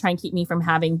you're going to try and keep me from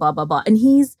having blah, blah, blah. And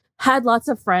he's had lots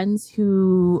of friends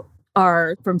who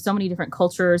are from so many different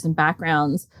cultures and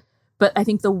backgrounds. But I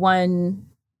think the one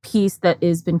piece that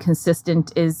has been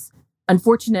consistent is,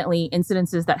 unfortunately,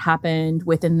 incidences that happened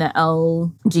within the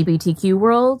LGBTQ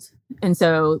world. And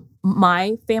so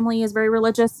my family is very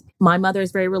religious. My mother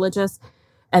is very religious.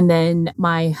 And then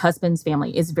my husband's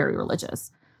family is very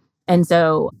religious. And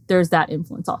so there's that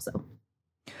influence also.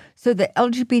 So the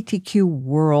LGBTQ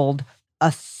world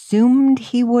assumed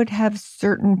he would have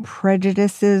certain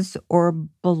prejudices or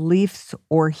beliefs,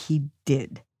 or he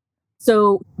did?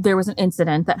 So there was an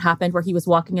incident that happened where he was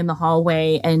walking in the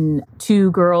hallway and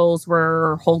two girls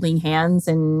were holding hands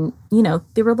and,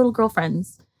 they were little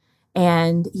girlfriends.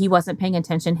 And he wasn't paying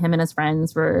attention. Him and his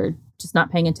friends were just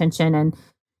not paying attention. And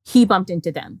he bumped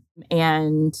into them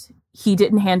and he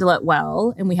didn't handle it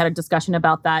well. And we had a discussion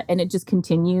about that. And it just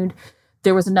continued.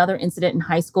 There was another incident in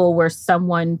high school where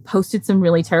someone posted some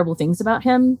really terrible things about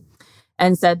him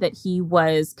and said that he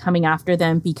was coming after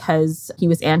them because he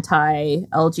was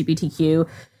anti-LGBTQ.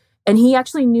 And he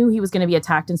actually knew he was going to be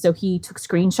attacked. And so he took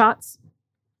screenshots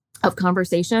of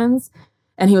conversations.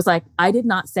 And he was like, I did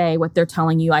not say what they're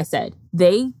telling you I said.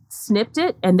 They snipped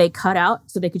it and they cut out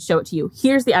so they could show it to you.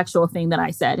 Here's the actual thing that I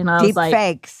said. And I was like,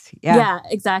 fakes. Yeah,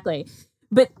 exactly.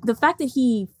 But the fact that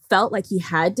he felt like he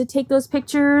had to take those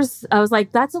pictures, I was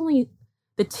like, that's only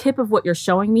the tip of what you're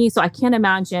showing me. So I can't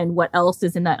imagine what else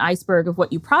is in that iceberg of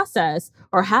what you process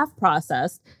or have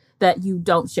processed that you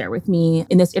don't share with me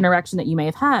in this interaction that you may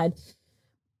have had.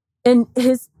 And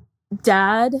his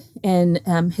dad and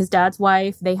his dad's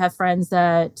wife, they have friends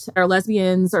that are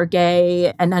lesbians or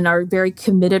gay and are very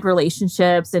committed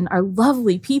relationships and are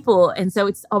lovely people. And so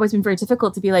it's always been very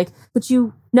difficult to be like, but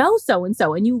you know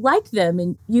so-and-so and you like them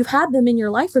and you've had them in your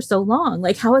life for so long.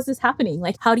 Like, how is this happening?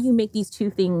 Like, how do you make these two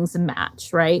things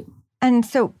match, right? And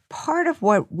so part of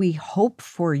what we hope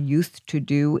for youth to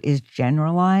do is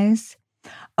generalize.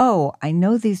 Oh, I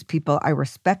know these people, I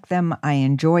respect them, I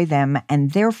enjoy them, and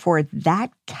therefore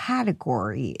that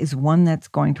category is one that's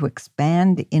going to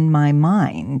expand in my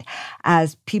mind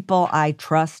as people I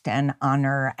trust and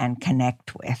honor and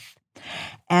connect with.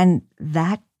 And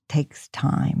that takes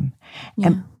time. Yeah.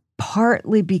 And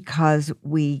partly because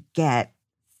we get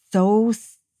so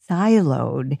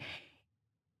siloed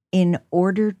in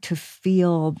order to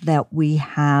feel that we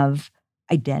have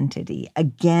identity.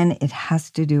 Again, it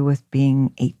has to do with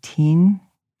being 18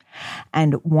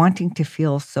 and wanting to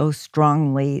feel so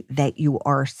strongly that you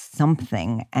are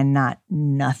something and not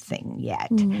nothing yet.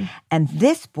 Mm-hmm. And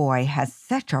this boy has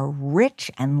such a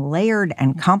rich and layered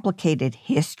and complicated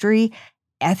history,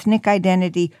 ethnic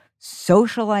identity,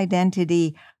 social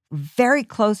identity, very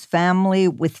close family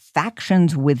with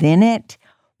factions within it.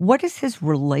 What is his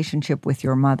relationship with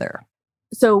your mother?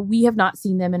 So we have not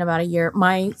seen them in about a year.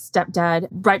 My stepdad,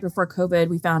 right before COVID,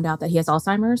 we found out that he has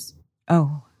Alzheimer's.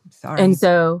 Oh, I'm sorry. And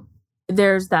so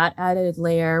there's that added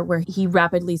layer where he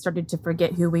rapidly started to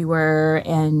forget who we were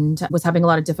and was having a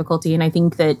lot of difficulty. And I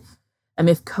think that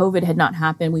if COVID had not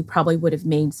happened, we probably would have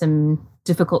made some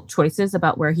difficult choices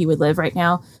about where he would live right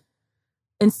now.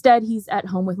 Instead, he's at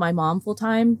home with my mom full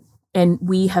time. And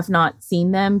we have not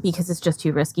seen them because it's just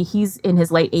too risky. He's in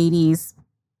his late 80s.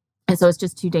 And so it's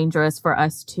just too dangerous for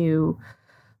us to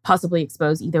possibly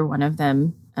expose either one of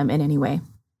them in any way.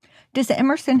 Does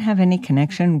Emerson have any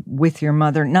connection with your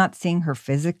mother? Not seeing her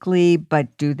physically,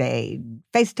 but do they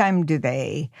FaceTime? Do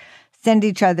they send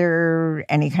each other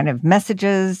any kind of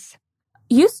messages?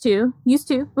 Used to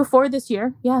before this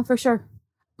year. Yeah, for sure.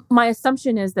 My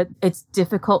assumption is that it's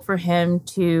difficult for him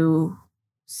to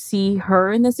see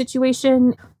her in this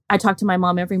situation. I talk to my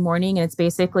mom every morning, and it's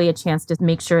basically a chance to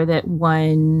make sure that,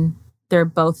 one, they're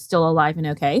both still alive and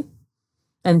okay.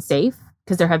 and safe,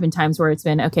 because there have been times where it's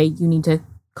been, okay, you need to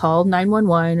call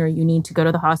 911 or you need to go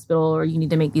to the hospital or you need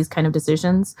to make these kind of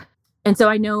decisions. And so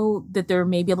I know that there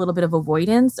may be a little bit of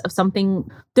avoidance of something.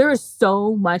 There is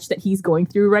so much that he's going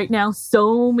through right now,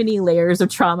 so many layers of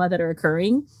trauma that are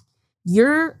occurring.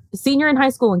 You're a senior in high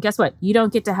school, and guess what? You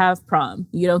don't get to have prom.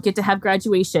 You don't get to have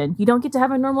graduation. You don't get to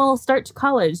have a normal start to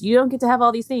college. You don't get to have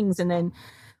all these things. And then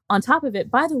on top of it,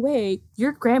 by the way,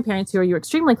 your grandparents, who are you're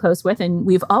extremely close with, and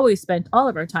we've always spent all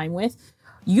of our time with,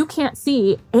 you can't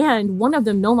see, and one of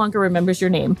them no longer remembers your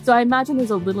name. So I imagine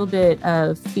there's a little bit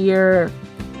of fear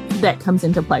that comes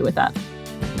into play with that.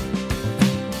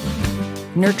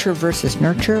 Nurture versus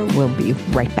Nurture. We'll be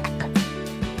right back.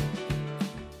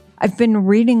 I've been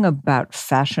reading about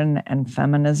fashion and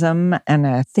feminism, and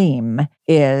a theme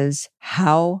is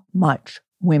how much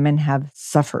women have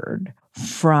suffered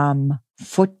from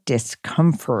foot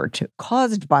discomfort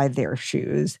caused by their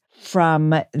shoes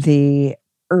from the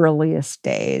earliest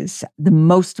days. The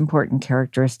most important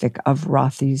characteristic of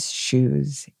Rothy's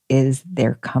shoes is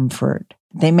their comfort.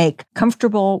 They make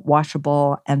comfortable,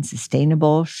 washable, and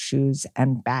sustainable shoes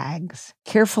and bags,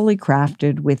 carefully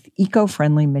crafted with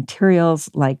eco-friendly materials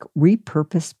like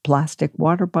repurposed plastic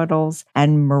water bottles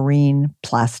and marine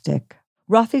plastic.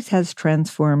 Rothy's has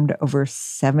transformed over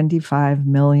 75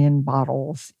 million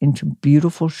bottles into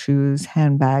beautiful shoes,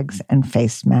 handbags, and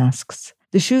face masks.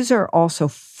 The shoes are also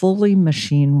fully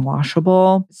machine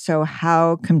washable, so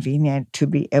how convenient to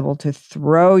be able to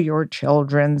throw your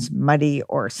children's muddy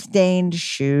or stained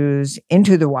shoes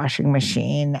into the washing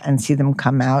machine and see them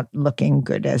come out looking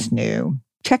good as new.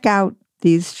 Check out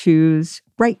these shoes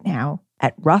right now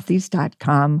at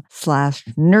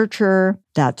rothys.com/nurture.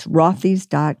 That's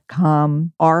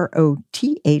rothys.com,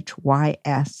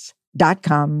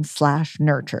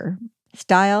 rothys.com/nurture.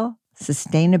 Style,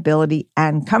 sustainability,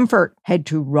 and comfort. Head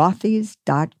to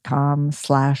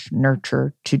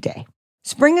rothys.com/nurture today.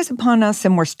 Spring is upon us,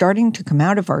 and we're starting to come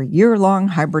out of our year-long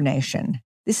hibernation.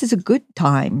 This is a good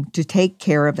time to take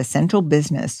care of essential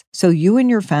business so you and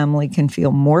your family can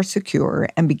feel more secure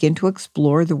and begin to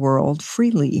explore the world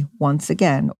freely once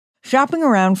again. Shopping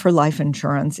around for life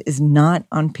insurance is not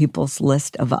on people's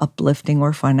list of uplifting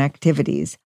or fun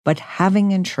activities, but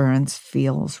having insurance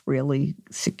feels really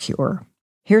secure.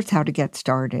 Here's how to get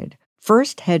started.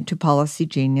 First, head to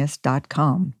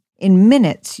policygenius.com. In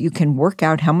minutes, you can work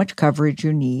out how much coverage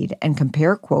you need and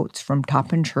compare quotes from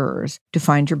top insurers to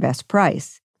find your best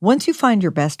price. Once you find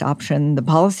your best option, the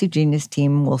Policy Genius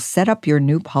team will set up your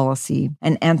new policy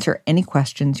and answer any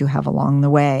questions you have along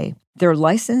the way. Their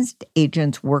licensed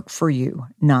agents work for you,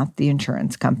 not the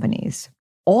insurance companies.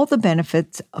 All the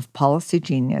benefits of Policy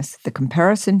Genius, the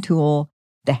comparison tool,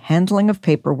 the handling of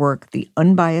paperwork, the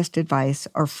unbiased advice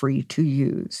are free to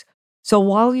use. So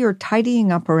while you're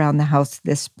tidying up around the house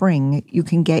this spring, you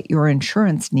can get your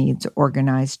insurance needs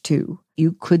organized too.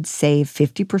 You could save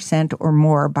 50% or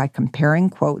more by comparing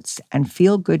quotes and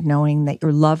feel good knowing that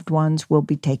your loved ones will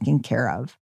be taken care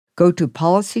of. Go to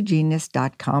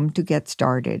policygenius.com to get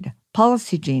started.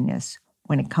 Policy Genius.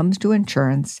 When it comes to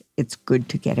insurance, it's good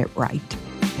to get it right.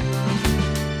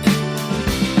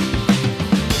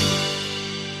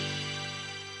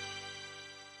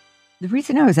 The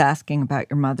reason I was asking about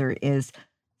your mother is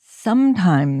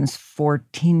sometimes for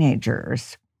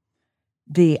teenagers,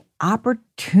 the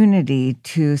opportunity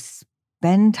to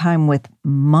spend time with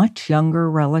much younger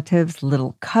relatives,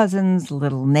 little cousins,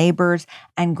 little neighbors,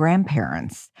 and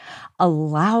grandparents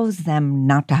allows them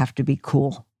not to have to be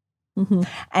cool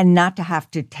and not to have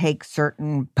to take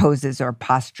certain poses or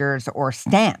postures or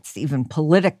stance, even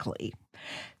politically.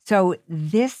 So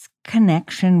this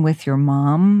connection with your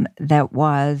mom that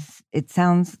was, it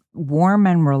sounds warm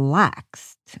and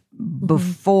relaxed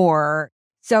before.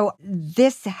 So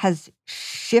this has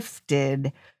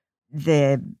shifted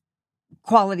the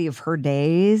quality of her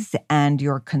days and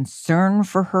your concern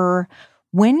for her.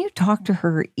 When you talk to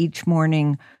her each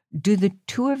morning, do the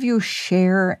two of you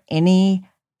share any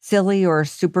silly or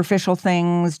superficial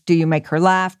things? Do you make her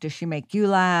laugh? Does she make you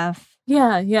laugh?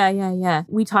 Yeah.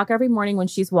 We talk every morning when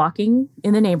she's walking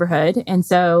in the neighborhood. And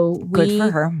so Good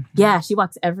for her. Yeah, she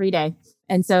walks every day.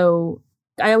 And so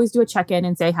I always do a check-in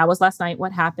and say, how was last night?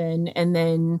 What happened? And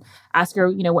then ask her,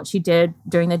 what she did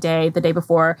during the day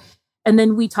before. And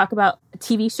then we talk about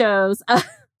TV shows.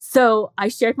 So I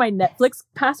shared my Netflix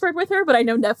password with her, but I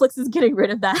know Netflix is getting rid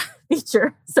of that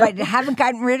feature. So But haven't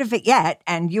gotten rid of it yet.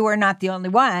 And you are not the only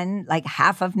one, like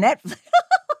half of Netflix.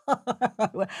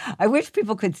 I wish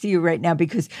people could see you right now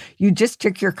because you just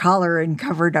took your collar and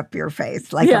covered up your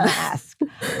face like a mask.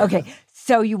 Okay,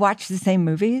 so you watch the same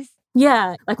movies?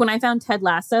 Yeah. Like when I found Ted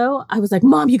Lasso, I was like,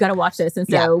 Mom, you got to watch this. And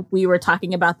so Yeah. we were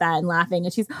talking about that and laughing.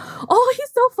 And she's, oh,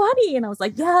 he's so funny. And I was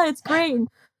like, yeah, it's great. And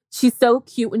she's so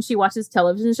cute when she watches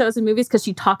television shows and movies because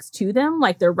she talks to them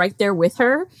like they're right there with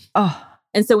her. Oh,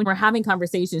 And so when we're having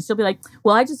conversations, she'll be like,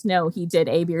 well, I just know he did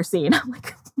A, B, or C. And I'm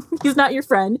like, he's not your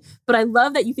friend, but I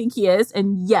love that you think he is.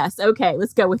 And yes, okay,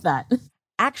 let's go with that.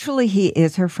 actually, he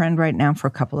is her friend right now for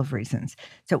a couple of reasons.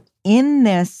 So in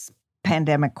this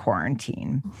pandemic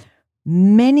quarantine,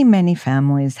 many, many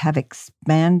families have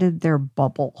expanded their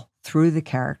bubble through the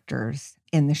characters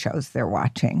in the shows they're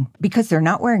watching because they're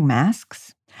not wearing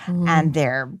masks and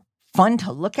they're fun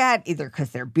to look at, either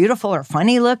because they're beautiful or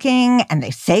funny looking, and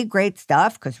they say great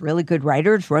stuff because really good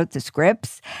writers wrote the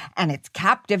scripts, and it's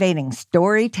captivating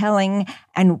storytelling,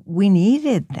 and we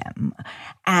needed them.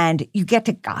 And you get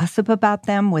to gossip about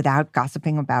them without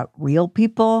gossiping about real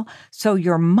people. So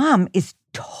your mom is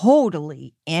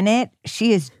totally in it.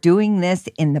 She is doing this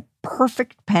in the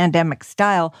perfect pandemic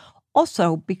style.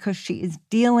 Also, because she is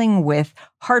dealing with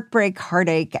heartbreak,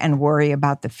 heartache, and worry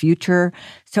about the future.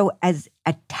 So as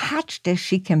attached as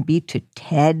she can be to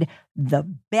Ted, the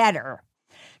better.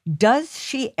 Does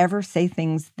she ever say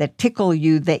things that tickle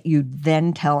you that you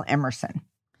then tell Emerson?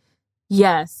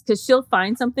 Yes, because she'll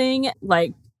find something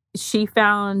like she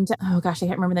found, oh gosh, I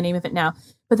can't remember the name of it now,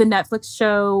 but the Netflix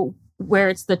show where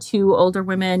it's the two older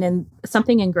women and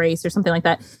something in Grace or something like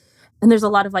that. And there's a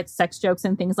lot of like sex jokes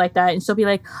and things like that. And she'll be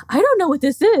like, I don't know what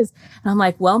this is. And I'm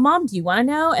like, well, Mom, do you want to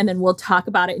know? And then we'll talk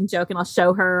about it and joke and I'll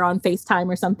show her on FaceTime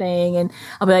or something. And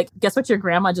I'll be like, guess what your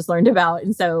grandma just learned about?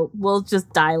 And so we'll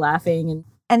just die laughing.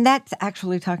 And that's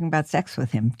actually talking about sex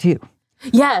with him too.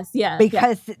 Yes, yeah.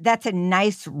 Because that's a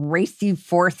nice, racy,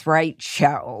 forthright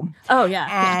show. Oh, yeah.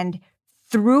 And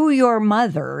through your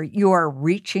mother, you are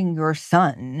reaching your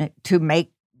son to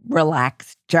make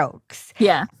relaxed jokes.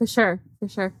 Yeah, for sure. For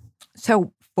sure.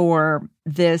 So for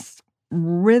this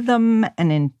rhythm and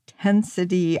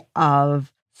intensity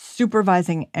of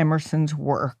supervising Emerson's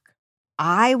work,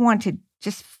 I want to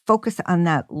just focus on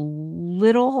that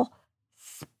little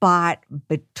spot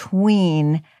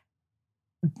between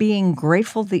being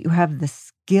grateful that you have the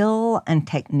skill and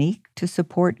technique to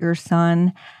support your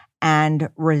son and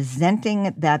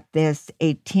resenting that this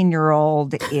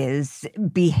 18-year-old is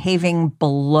behaving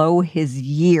below his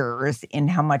years in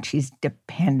how much he's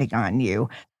depending on you.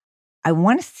 I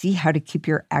want to see how to keep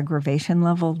your aggravation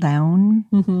level down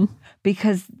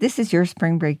because this is your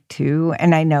spring break too.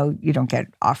 And I know you don't get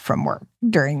off from work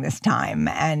during this time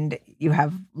and you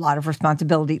have a lot of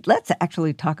responsibility. Let's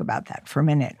actually talk about that for a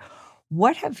minute.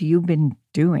 What have you been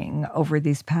doing over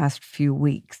these past few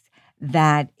weeks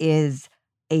that is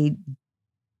a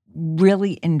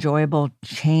really enjoyable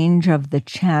change of the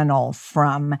channel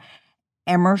from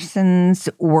Emerson's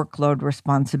workload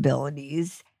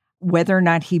responsibilities, whether or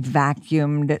not he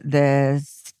vacuumed the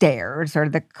stairs or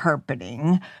the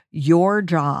carpeting, your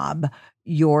job,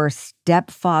 your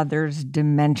stepfather's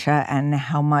dementia and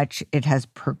how much it has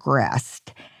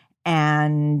progressed.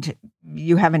 And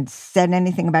you haven't said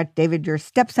anything about David, your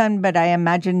stepson, but I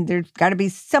imagine there's got to be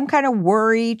some kind of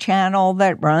worry channel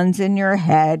that runs in your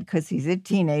head because he's a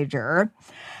teenager.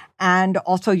 And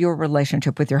also your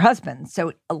relationship with your husband.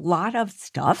 So a lot of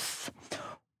stuff.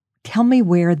 Tell me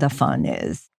where the fun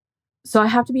is. So I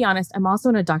have to be honest, I'm also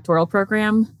in a doctoral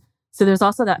program. So there's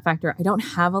also that factor. I don't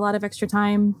have a lot of extra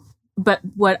time. But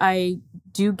what I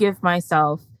do give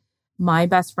myself, my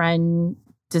best friend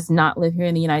does not live here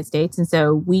in the United States. And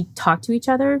so we talk to each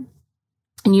other.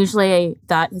 And usually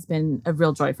that has been a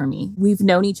real joy for me. We've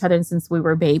known each other since we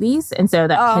were babies. And so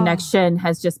that connection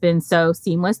has just been so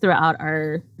seamless throughout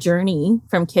our journey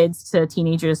from kids to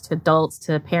teenagers to adults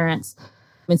to parents.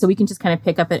 And so we can just kind of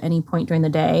pick up at any point during the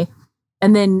day.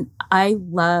 And then I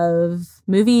love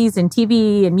movies and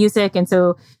TV and music. And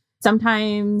so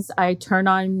sometimes I turn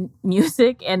on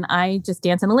music and I just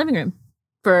dance in the living room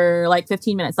for like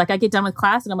 15 minutes. Like I get done with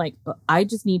class and I'm like, I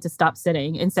just need to stop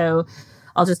sitting. And so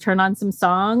I'll just turn on some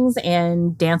songs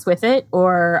and dance with it.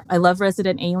 Or I love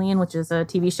Resident Alien, which is a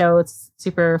TV show. It's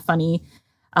super funny.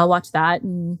 I'll watch that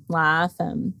and laugh.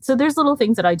 So there's little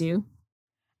things that I do.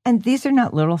 And these are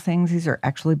not little things. These are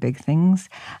actually big things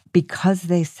because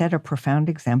they set a profound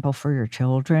example for your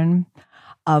children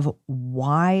of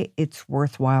why it's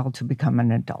worthwhile to become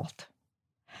an adult.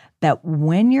 That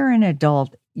when you're an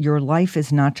adult, your life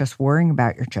is not just worrying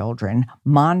about your children,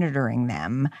 monitoring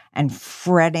them and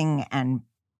fretting and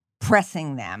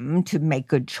pressing them to make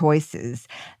good choices,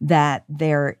 that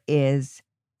there is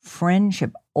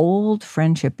friendship, old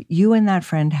friendship. You and that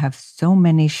friend have so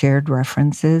many shared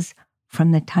references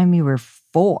from the time you were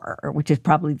 4, which is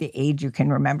probably the age you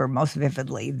can remember most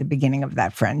vividly, the beginning of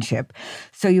that friendship.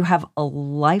 So you have a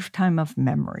lifetime of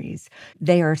memories.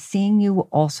 They are seeing you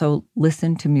also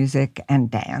listen to music and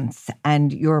dance,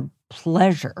 and your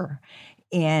pleasure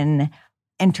in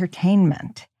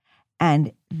entertainment.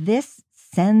 And this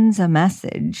sends a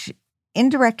message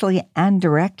indirectly and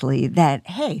directly that,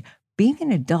 hey, being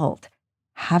an adult,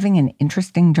 having an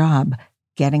interesting job,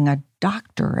 getting a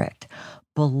doctorate,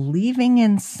 believing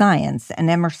in science, and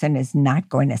Emerson is not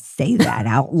going to say that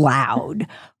out loud,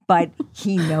 but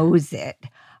he knows it.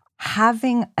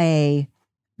 Having a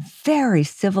very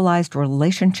civilized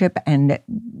relationship and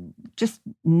just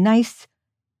nice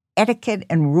etiquette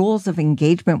and rules of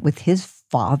engagement with his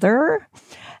father,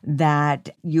 that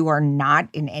you are not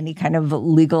in any kind of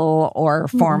legal or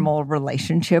formal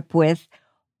relationship with.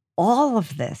 All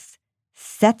of this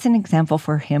sets an example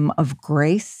for him of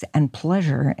grace and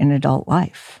pleasure in adult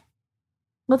life.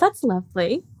 Well, that's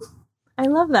lovely. I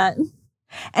love that.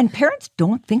 And parents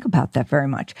don't think about that very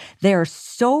much. They are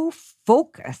so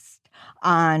focused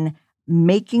on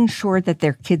making sure that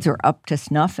their kids are up to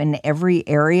snuff in every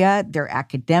area, their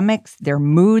academics, their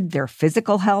mood, their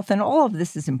physical health, and all of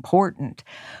this is important.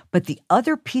 But the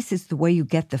other piece is the way you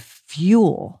get the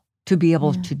fuel to be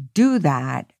able to do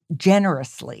that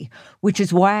generously, which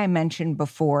is why I mentioned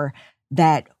before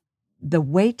that the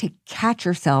way to catch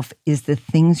yourself is the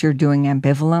things you're doing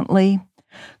ambivalently,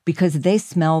 because they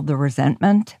smell the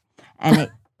resentment and it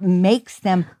makes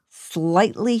them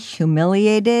slightly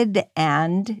humiliated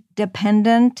and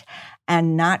dependent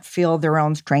and not feel their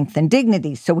own strength and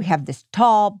dignity. So we have this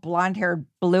tall, blonde-haired,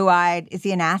 blue-eyed, is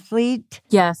he an athlete?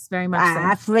 Yes, very much so.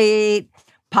 Athlete,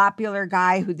 popular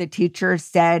guy who the teacher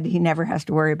said he never has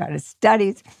to worry about his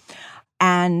studies.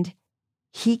 And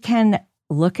he can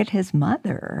look at his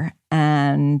mother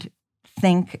and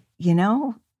think, you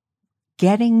know,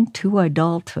 getting to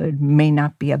adulthood may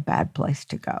not be a bad place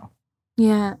to go.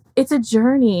 Yeah, it's a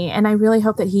journey. And I really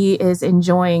hope that he is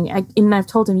enjoying. And I've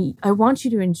told him, I want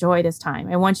you to enjoy this time.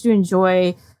 I want you to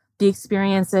enjoy the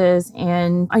experiences.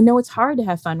 And I know it's hard to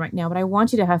have fun right now, but I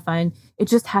want you to have fun. It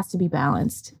just has to be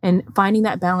balanced. And finding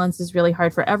that balance is really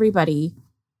hard for everybody,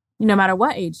 no matter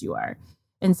what age you are.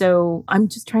 And so I'm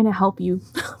just trying to help you.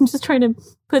 I'm just trying to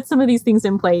put some of these things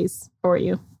in place for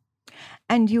you.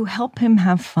 And you help him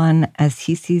have fun as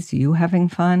he sees you having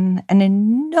fun. And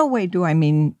in no way do I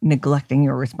mean neglecting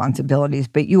your responsibilities,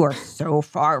 but you are so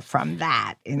far from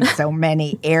that in so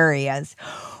many areas.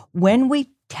 When we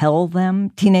tell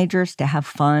them, teenagers, to have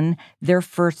fun, their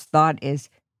first thought is,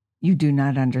 you do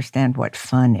not understand what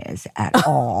fun is at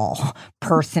all,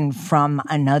 person from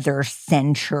another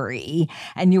century.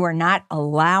 And you are not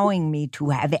allowing me to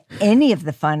have any of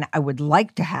the fun I would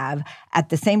like to have at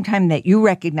the same time that you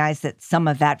recognize that some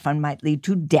of that fun might lead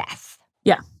to death.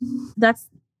 Yeah, that's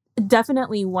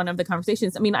definitely one of the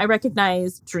conversations. I mean, I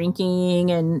recognize drinking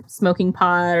and smoking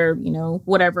pot or, you know,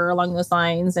 whatever along those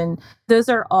lines. And those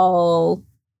are all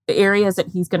areas that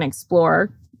he's going to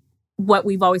explore. What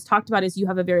we've always talked about is you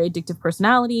have a very addictive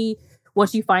personality.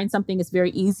 Once you find something, it's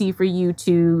very easy for you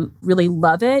to really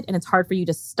love it, and it's hard for you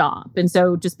to stop. And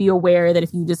so just be aware that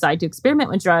if you decide to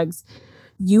experiment with drugs,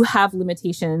 you have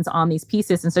limitations on these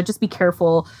pieces. And so just be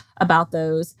careful about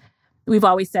those. We've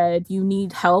always said, if you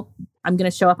need help, I'm going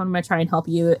to show up. I'm going to try and help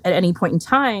you at any point in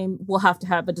time. We'll have to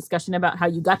have a discussion about how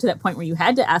you got to that point where you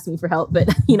had to ask me for help.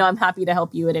 But, you know, I'm happy to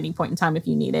help you at any point in time if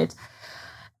you need it.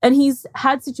 And he's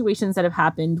had situations that have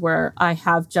happened where I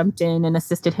have jumped in and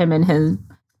assisted him in his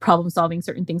problem solving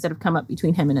certain things that have come up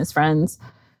between him and his friends.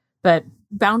 But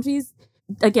boundaries,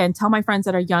 again, tell my friends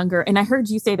that are younger. And I heard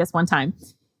you say this one time,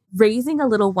 raising a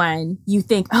little one, you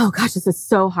think, oh gosh, this is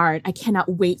so hard. I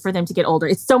cannot wait for them to get older.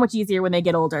 It's so much easier when they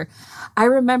get older. I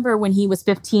remember when he was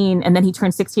 15 and then he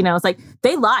turned 16, I was like,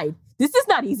 they lied. This is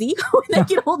not easy. When they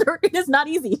get older, it is not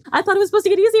easy. I thought it was supposed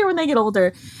to get easier when they get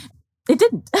older. It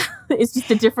didn't. It's just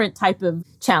a different type of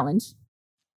challenge.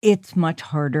 It's much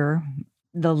harder.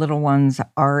 The little ones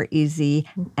are easy.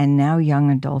 And now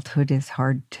young adulthood is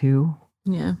hard too.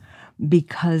 Yeah.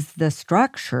 Because the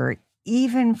structure,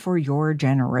 even for your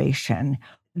generation,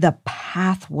 the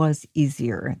path was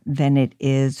easier than it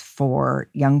is for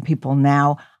young people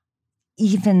now,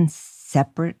 even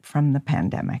separate from the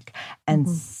pandemic and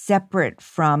separate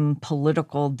from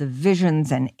political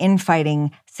divisions and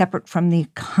infighting, separate from the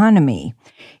economy.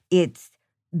 It's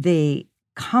the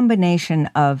combination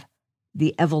of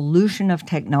the evolution of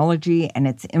technology and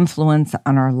its influence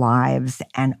on our lives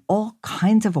and all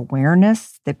kinds of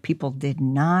awareness that people did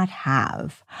not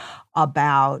have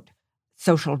about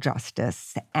social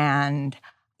justice and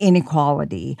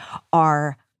inequality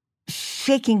are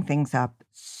shaking things up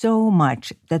so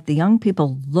much that the young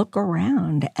people look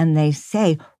around and they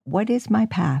say, what is my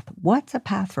path? What's a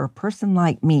path for a person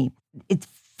like me? It's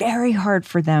very hard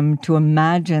for them to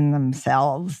imagine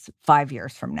themselves 5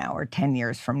 years from now or 10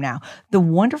 years from now. The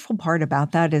wonderful part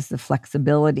about that is the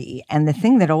flexibility. And the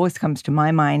thing that always comes to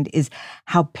my mind is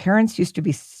how parents used to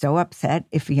be so upset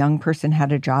if a young person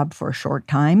had a job for a short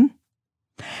time.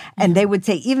 And they would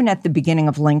say, even at the beginning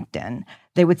of LinkedIn,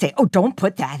 they would say, oh, don't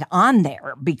put that on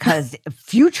there because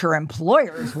future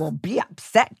employers will be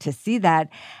upset to see that.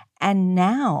 And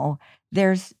now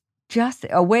there's just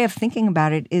a way of thinking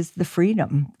about it is the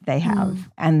freedom they have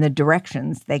and the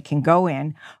directions they can go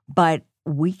in. But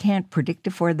we can't predict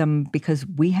it for them because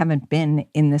we haven't been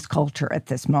in this culture at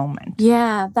this moment.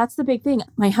 Yeah, that's the big thing.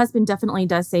 My husband definitely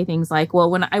does say things like, well,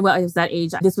 when I was that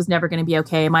age, this was never going to be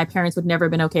okay. My parents would never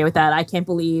have been okay with that. I can't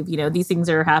believe, these things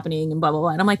are happening and blah, blah, blah.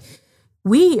 And I'm like,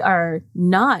 we are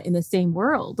not in the same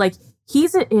world. Like,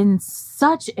 he's in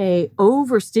such a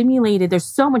overstimulated, there's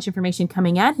so much information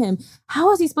coming at him.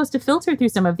 How is he supposed to filter through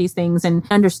some of these things and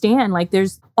understand? Like,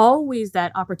 there's always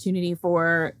that opportunity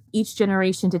for each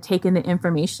generation to take in the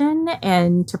information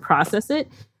and to process it.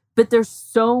 But there's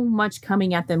so much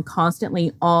coming at them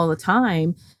constantly all the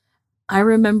time. I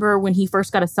remember when he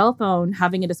first got a cell phone,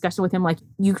 having a discussion with him, like,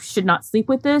 you should not sleep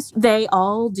with this. They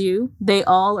all do. They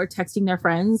all are texting their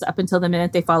friends up until the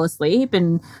minute they fall asleep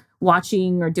and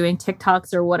watching or doing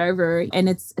TikToks or whatever. And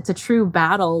it's a true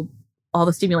battle, all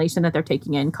the stimulation that they're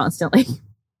taking in constantly.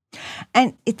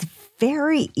 And it's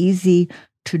very easy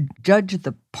to judge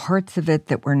the parts of it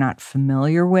that we're not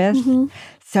familiar with.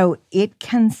 So it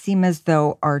can seem as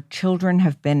though our children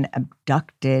have been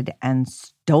abducted and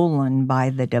stolen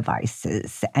by the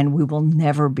devices, and we will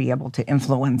never be able to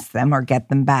influence them or get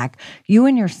them back. You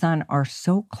and your son are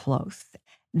so close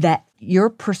that your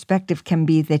perspective can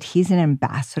be that he's an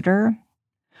ambassador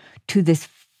to this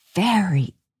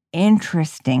very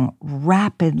interesting,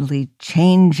 rapidly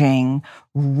changing,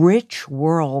 rich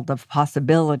world of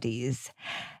possibilities.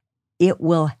 It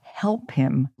will help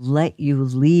him let you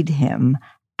lead him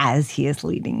as he is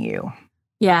leading you.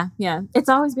 Yeah. It's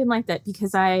always been like that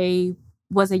because I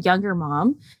was a younger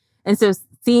mom. And so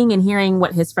seeing and hearing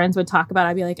what his friends would talk about,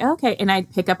 I'd be like, okay. And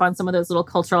I'd pick up on some of those little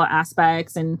cultural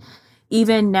aspects. And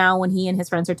even now when he and his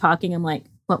friends are talking, I'm like,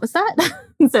 what was that?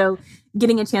 So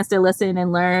getting a chance to listen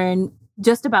and learn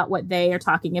just about what they are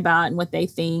talking about and what they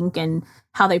think and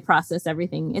how they process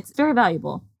everything. It's very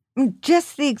valuable.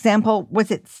 Just the example,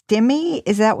 was it STEMI?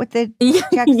 Is that what the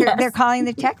checks they're calling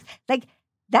the checks? Like,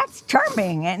 that's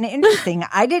charming and interesting.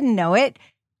 I didn't know it.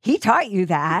 He taught you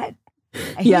that.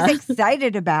 He's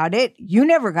excited about it. You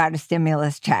never got a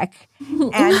stimulus check.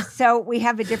 And so we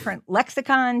have a different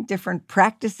lexicon, different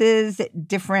practices,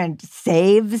 different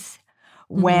saves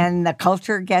when the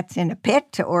culture gets in a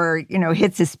pit or,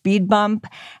 hits a speed bump.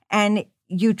 And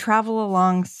you travel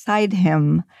alongside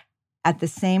him at the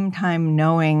same time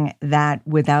knowing that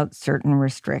without certain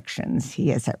restrictions,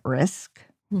 he is at risk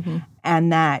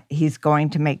and that he's going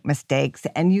to make mistakes.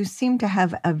 And you seem to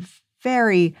have a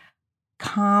very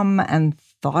calm and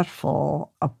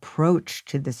thoughtful approach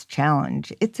to this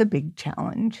challenge. It's a big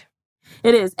challenge.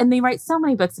 It is. And they write so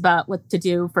many books about what to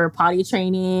do for potty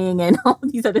training and all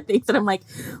these other things. And I'm like,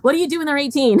 what do you do when they're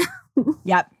 18?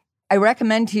 Yep. I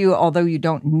recommend to you, although you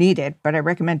don't need it, but I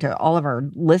recommend to all of our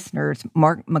listeners,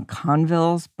 Mark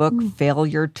McConville's book,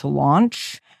 Failure to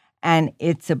Launch. And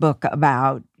it's a book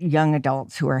about young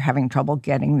adults who are having trouble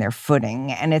getting their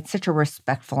footing. And it's such a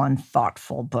respectful and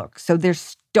thoughtful book. So there's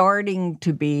starting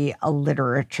to be a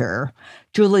literature.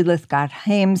 Julie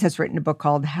Lythcott-Haims has written a book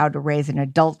called How to Raise an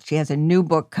Adult. She has a new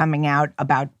book coming out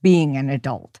about being an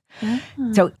adult.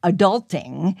 So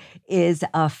adulting is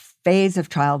a phase of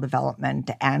child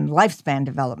development and lifespan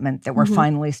development that we're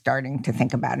finally starting to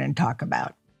think about and talk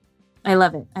about. I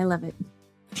love it. I love it.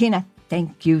 Tina,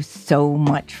 thank you so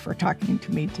much for talking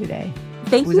to me today.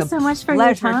 Thank you so much for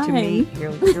your time. To meet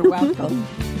you. You're welcome.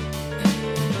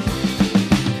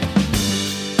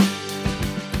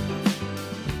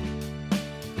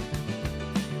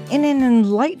 In an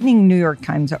enlightening New York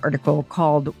Times article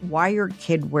called Why Your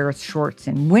Kid Wears Shorts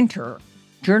in Winter,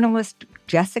 journalist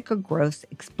Jessica Gross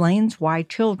explains why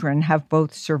children have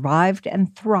both survived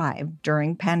and thrived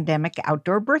during pandemic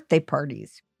outdoor birthday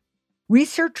parties.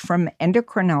 Research from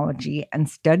endocrinology and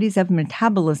studies of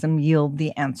metabolism yield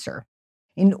the answer.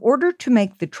 In order to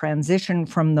make the transition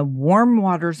from the warm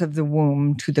waters of the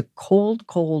womb to the cold,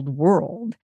 cold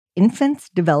world, infants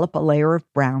develop a layer of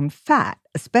brown fat,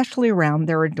 especially around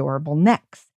their adorable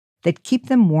necks, that keep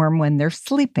them warm when they're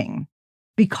sleeping.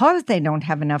 Because they don't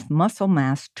have enough muscle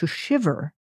mass to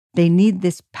shiver, they need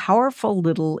this powerful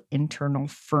little internal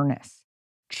furnace.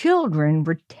 Children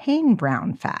retain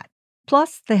brown fat.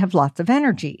 Plus, they have lots of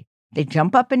energy. They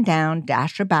jump up and down,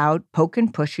 dash about, poke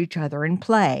and push each other, and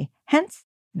play. Hence,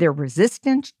 they're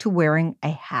resistant to wearing a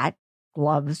hat,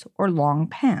 gloves, or long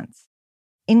pants.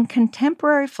 In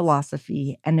contemporary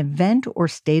philosophy, an event or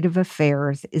state of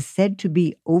affairs is said to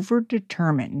be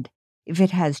overdetermined if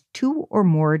it has two or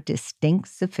more distinct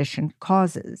sufficient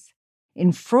causes.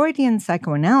 In Freudian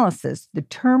psychoanalysis, the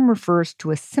term refers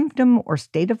to a symptom or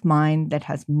state of mind that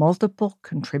has multiple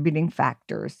contributing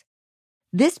factors.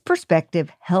 This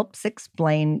perspective helps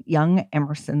explain young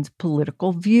Emerson's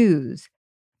political views.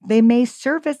 They may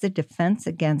serve as a defense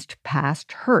against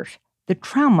past hurt, the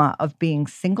trauma of being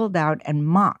singled out and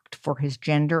mocked for his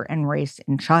gender and race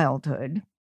in childhood,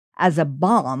 as a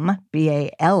balm,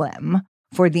 B-A-L-M,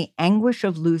 for the anguish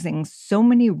of losing so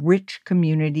many rich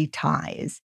community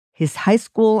ties, his high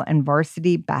school and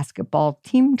varsity basketball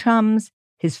team chums,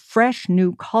 his fresh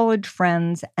new college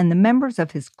friends, and the members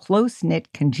of his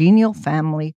close-knit congenial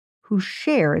family who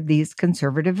share these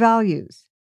conservative values.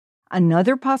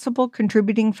 Another possible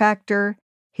contributing factor,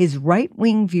 his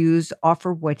right-wing views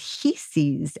offer what he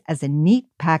sees as a neat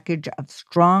package of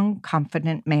strong,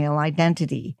 confident male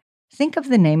identity. Think of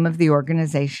the name of the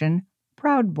organization,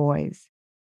 Proud Boys.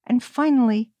 And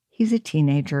finally, he's a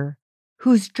teenager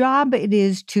whose job it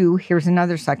is to, here's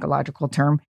another psychological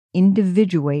term,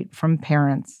 individuate from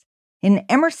parents. In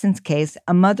Emerson's case,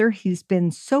 a mother he's been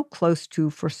so close to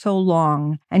for so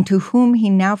long and to whom he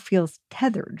now feels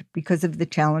tethered because of the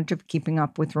challenge of keeping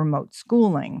up with remote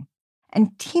schooling.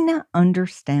 And Tina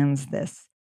understands this.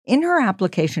 In her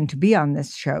application to be on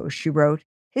this show, she wrote,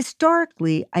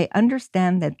 "Historically, I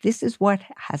understand that this is what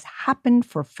has happened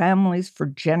for families for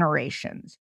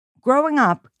generations. Growing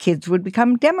up, kids would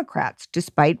become Democrats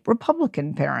despite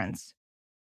Republican parents."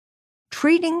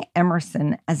 Treating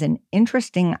Emerson as an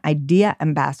interesting idea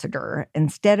ambassador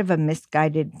instead of a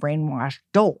misguided, brainwashed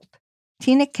dolt,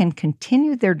 Tina can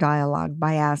continue their dialogue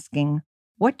by asking,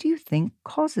 what do you think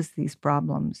causes these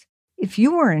problems? If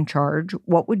you were in charge,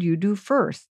 what would you do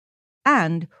first?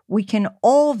 And we can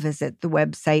all visit the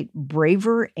website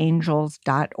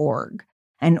braverangels.org,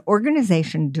 an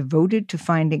organization devoted to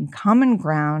finding common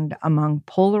ground among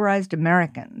polarized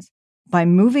Americans by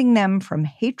moving them from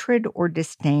hatred or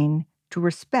disdain to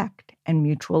respect and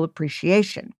mutual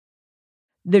appreciation.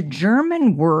 The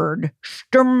German word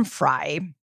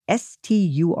Sturmfrei, S-T-U-R-M-F-R-E-I,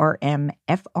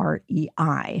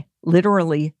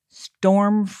 literally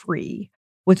storm-free,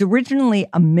 was originally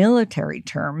a military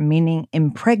term meaning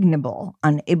impregnable,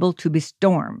 unable to be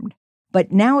stormed,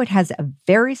 but now it has a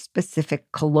very specific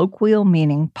colloquial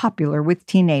meaning popular with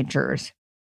teenagers: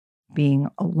 being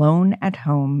alone at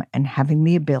home and having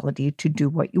the ability to do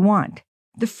what you want,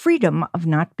 the freedom of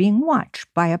not being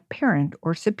watched by a parent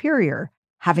or superior,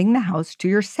 having the house to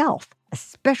yourself,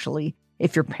 especially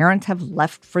if your parents have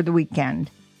left for the weekend,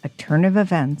 a turn of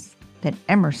events that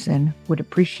Emerson would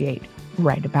appreciate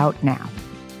right about now.